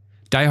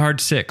 Die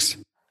Hard 6.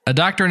 A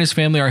doctor and his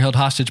family are held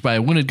hostage by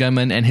a wounded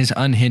gunman and his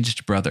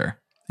unhinged brother.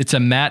 It's a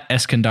Matt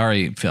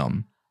Eskandari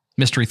film.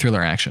 Mystery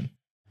thriller action.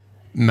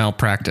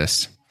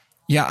 Malpractice.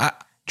 Yeah,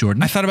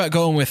 Jordan? I thought about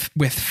going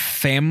with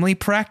Family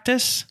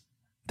Practice.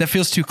 That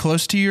feels too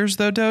close to yours,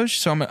 though, Doge.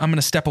 So I'm going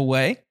to step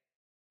away.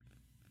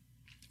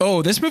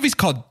 Oh, this movie's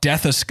called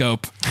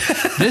Deathoscope.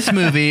 This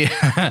movie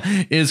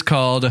is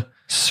called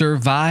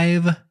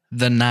Survive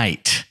the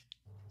Night.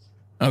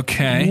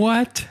 Okay.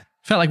 What?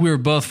 Felt like we were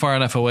both far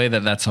enough away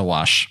that that's a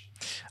wash.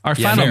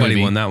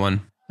 Nobody won that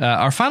one.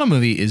 Our final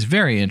movie is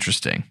very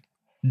interesting.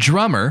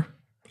 Drummer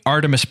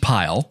Artemis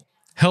Pyle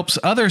helps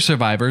other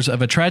survivors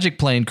of a tragic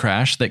plane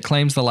crash that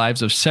claims the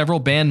lives of several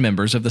band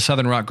members of the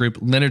Southern rock group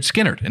Lynyrd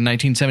Skynyrd in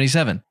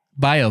 1977.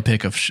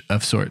 Biopic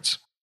of sorts.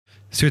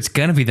 So it's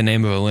going to be the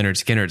name of a Lynyrd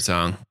Skynyrd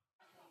song.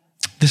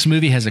 This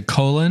movie has a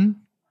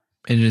colon,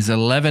 and it is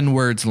 11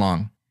 words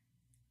long.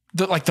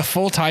 The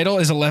full title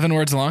is 11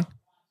 words long?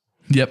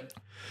 Yep.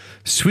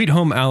 Sweet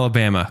Home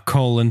Alabama, the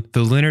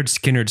Lynyrd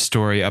Skynyrd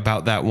story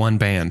about that one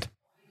band.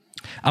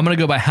 I'm going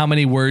to go by how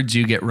many words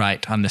you get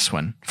right on this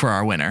one for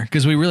our winner,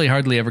 because we really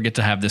hardly ever get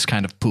to have this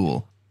kind of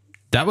pool.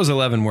 That was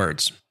 11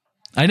 words.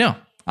 I know.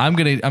 I'm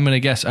gonna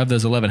guess of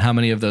those 11, how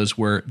many of those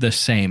were the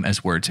same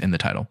as words in the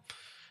title?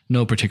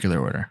 No particular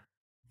order.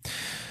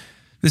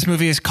 This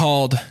movie is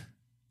called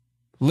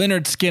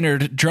Lynyrd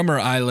Skynyrd, Drummer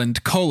Island,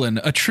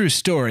 a true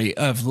story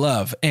of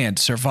love and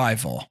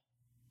survival.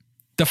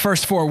 The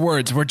first 4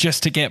 words were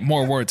just to get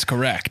more words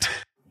correct.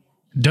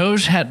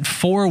 Doge had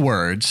 4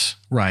 words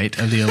right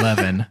of the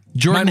 11.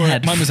 Jordan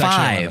had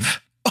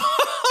 5.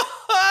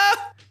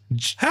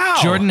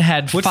 How? Jordan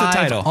had What's 5. The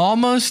title?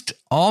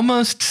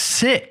 Almost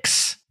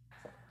 6.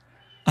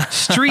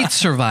 Street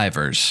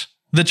Survivors.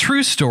 The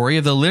true story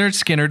of the Lynyrd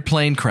Skynyrd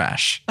plane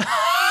crash.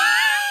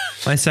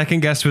 My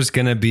second guess was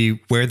going to be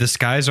Where the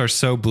Skies Are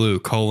So Blue,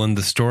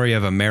 the story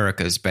of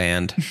America's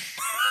band.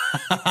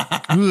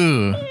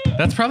 Ooh,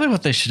 that's probably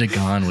what they should have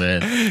gone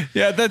with.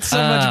 Yeah, that's so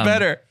much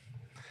better.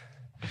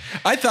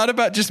 I thought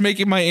about just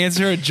making my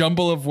answer a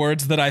jumble of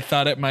words that I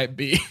thought it might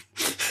be.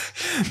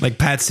 Like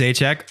Pat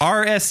Sajak,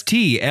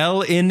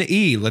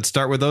 RSTLNE. Let's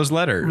start with those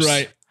letters.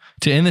 Right.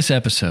 To end this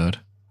episode.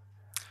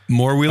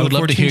 More Wheel of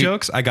Fortune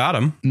jokes? I got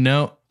them.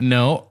 No.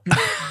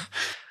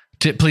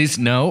 Please,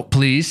 no.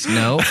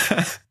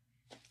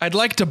 I'd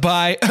like to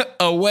buy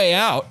a way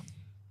out.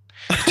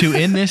 To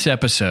end this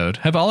episode,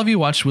 have all of you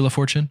watched Wheel of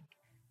Fortune?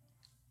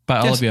 By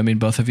all of you, I mean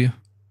both of you.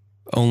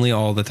 Only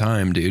all the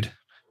time, dude.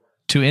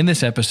 To end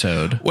this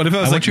episode. What if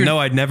I was no,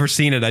 I'd never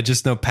seen it. I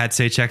just know Pat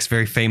Sajak's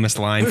very famous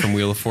line from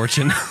Wheel of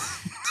Fortune.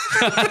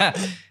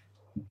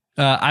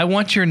 I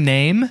want your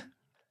name,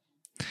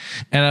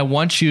 and I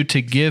want you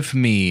to give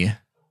me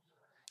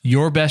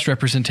your best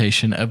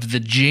representation of the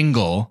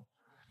jingle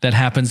that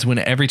happens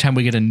every time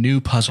we get a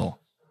new puzzle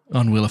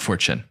on Wheel of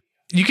Fortune.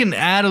 You can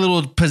add a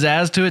little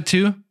pizzazz to it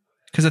too,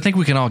 because I think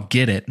we can all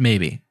get it,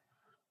 maybe.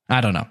 I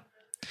don't know.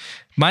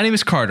 My name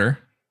is Carter,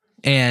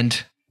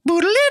 and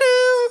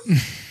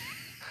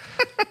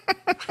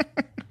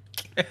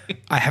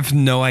I have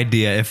no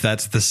idea if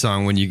that's the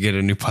song when you get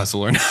a new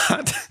puzzle or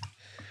not.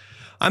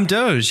 I'm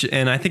Doge,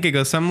 and I think it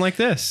goes something like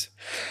this.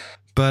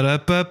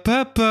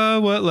 Ba-da-ba-ba-ba,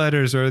 what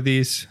letters are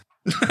these?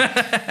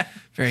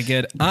 Very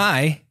good.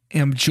 I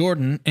am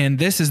Jordan, and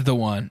this is the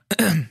one.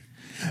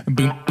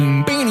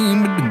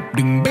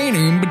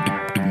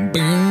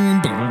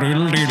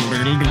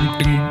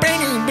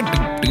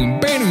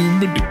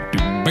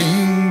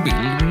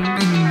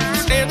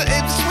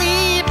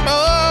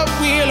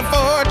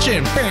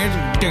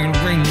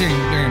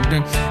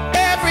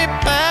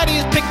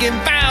 Everybody's picking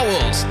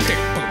vowels.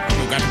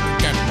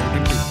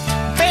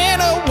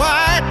 Vanna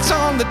White's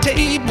on the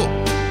table.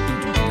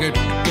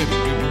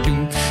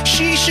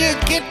 She should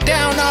get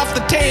down off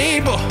the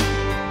table.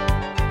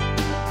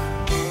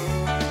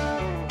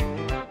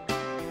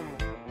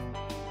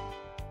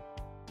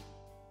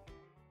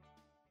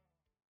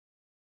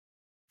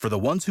 For the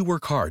ones who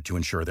work hard to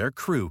ensure their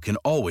crew can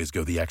always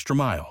go the extra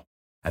mile,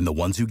 and the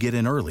ones who get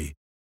in early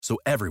so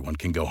everyone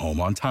can go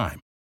home on time,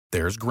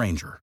 there's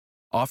Grainger,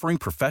 offering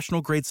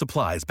professional-grade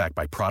supplies backed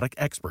by product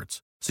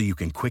experts so you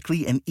can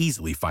quickly and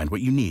easily find what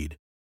you need.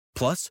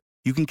 Plus,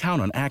 you can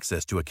count on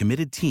access to a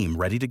committed team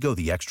ready to go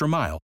the extra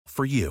mile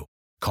for you.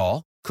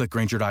 Call, click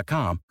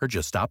Grainger.com, or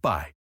just stop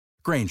by.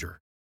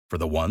 Grainger, for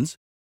the ones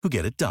who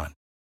get it done.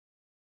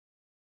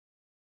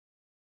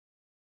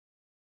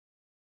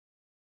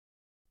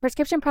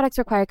 Prescription products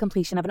require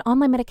completion of an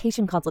online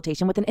medication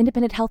consultation with an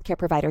independent healthcare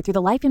provider through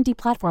the LifeMD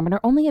platform and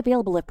are only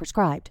available if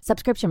prescribed.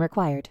 Subscription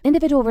required.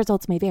 Individual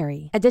results may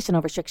vary.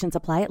 Additional restrictions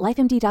apply at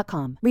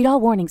lifemd.com. Read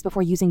all warnings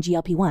before using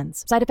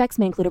GLP-1s. Side effects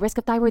may include a risk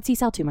of thyroid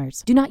C-cell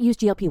tumors. Do not use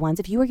GLP-1s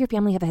if you or your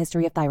family have a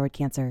history of thyroid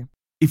cancer.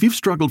 If you've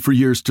struggled for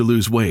years to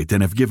lose weight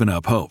and have given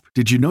up hope,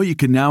 did you know you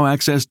can now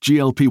access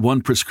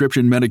GLP-1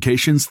 prescription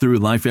medications through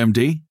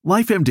LifeMD?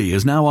 LifeMD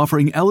is now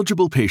offering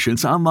eligible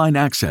patients online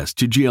access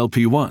to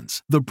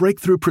GLP-1s, the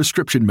breakthrough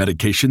prescription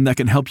medication that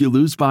can help you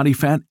lose body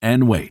fat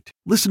and weight.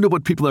 Listen to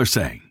what people are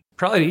saying.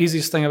 Probably the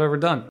easiest thing I've ever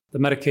done. The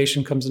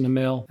medication comes in the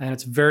mail, and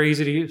it's very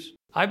easy to use.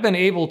 I've been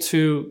able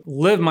to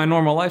live my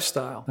normal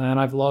lifestyle, and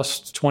I've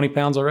lost 20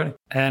 pounds already,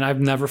 and I've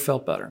never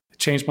felt better. It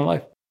changed my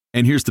life.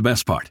 And here's the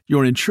best part.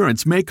 Your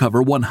insurance may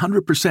cover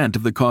 100%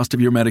 of the cost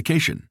of your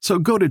medication. So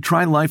go to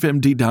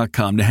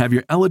TryLifeMD.com to have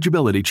your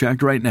eligibility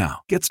checked right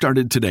now. Get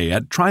started today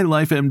at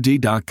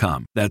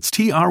TryLifeMD.com. That's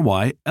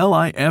TryLifeMD.com.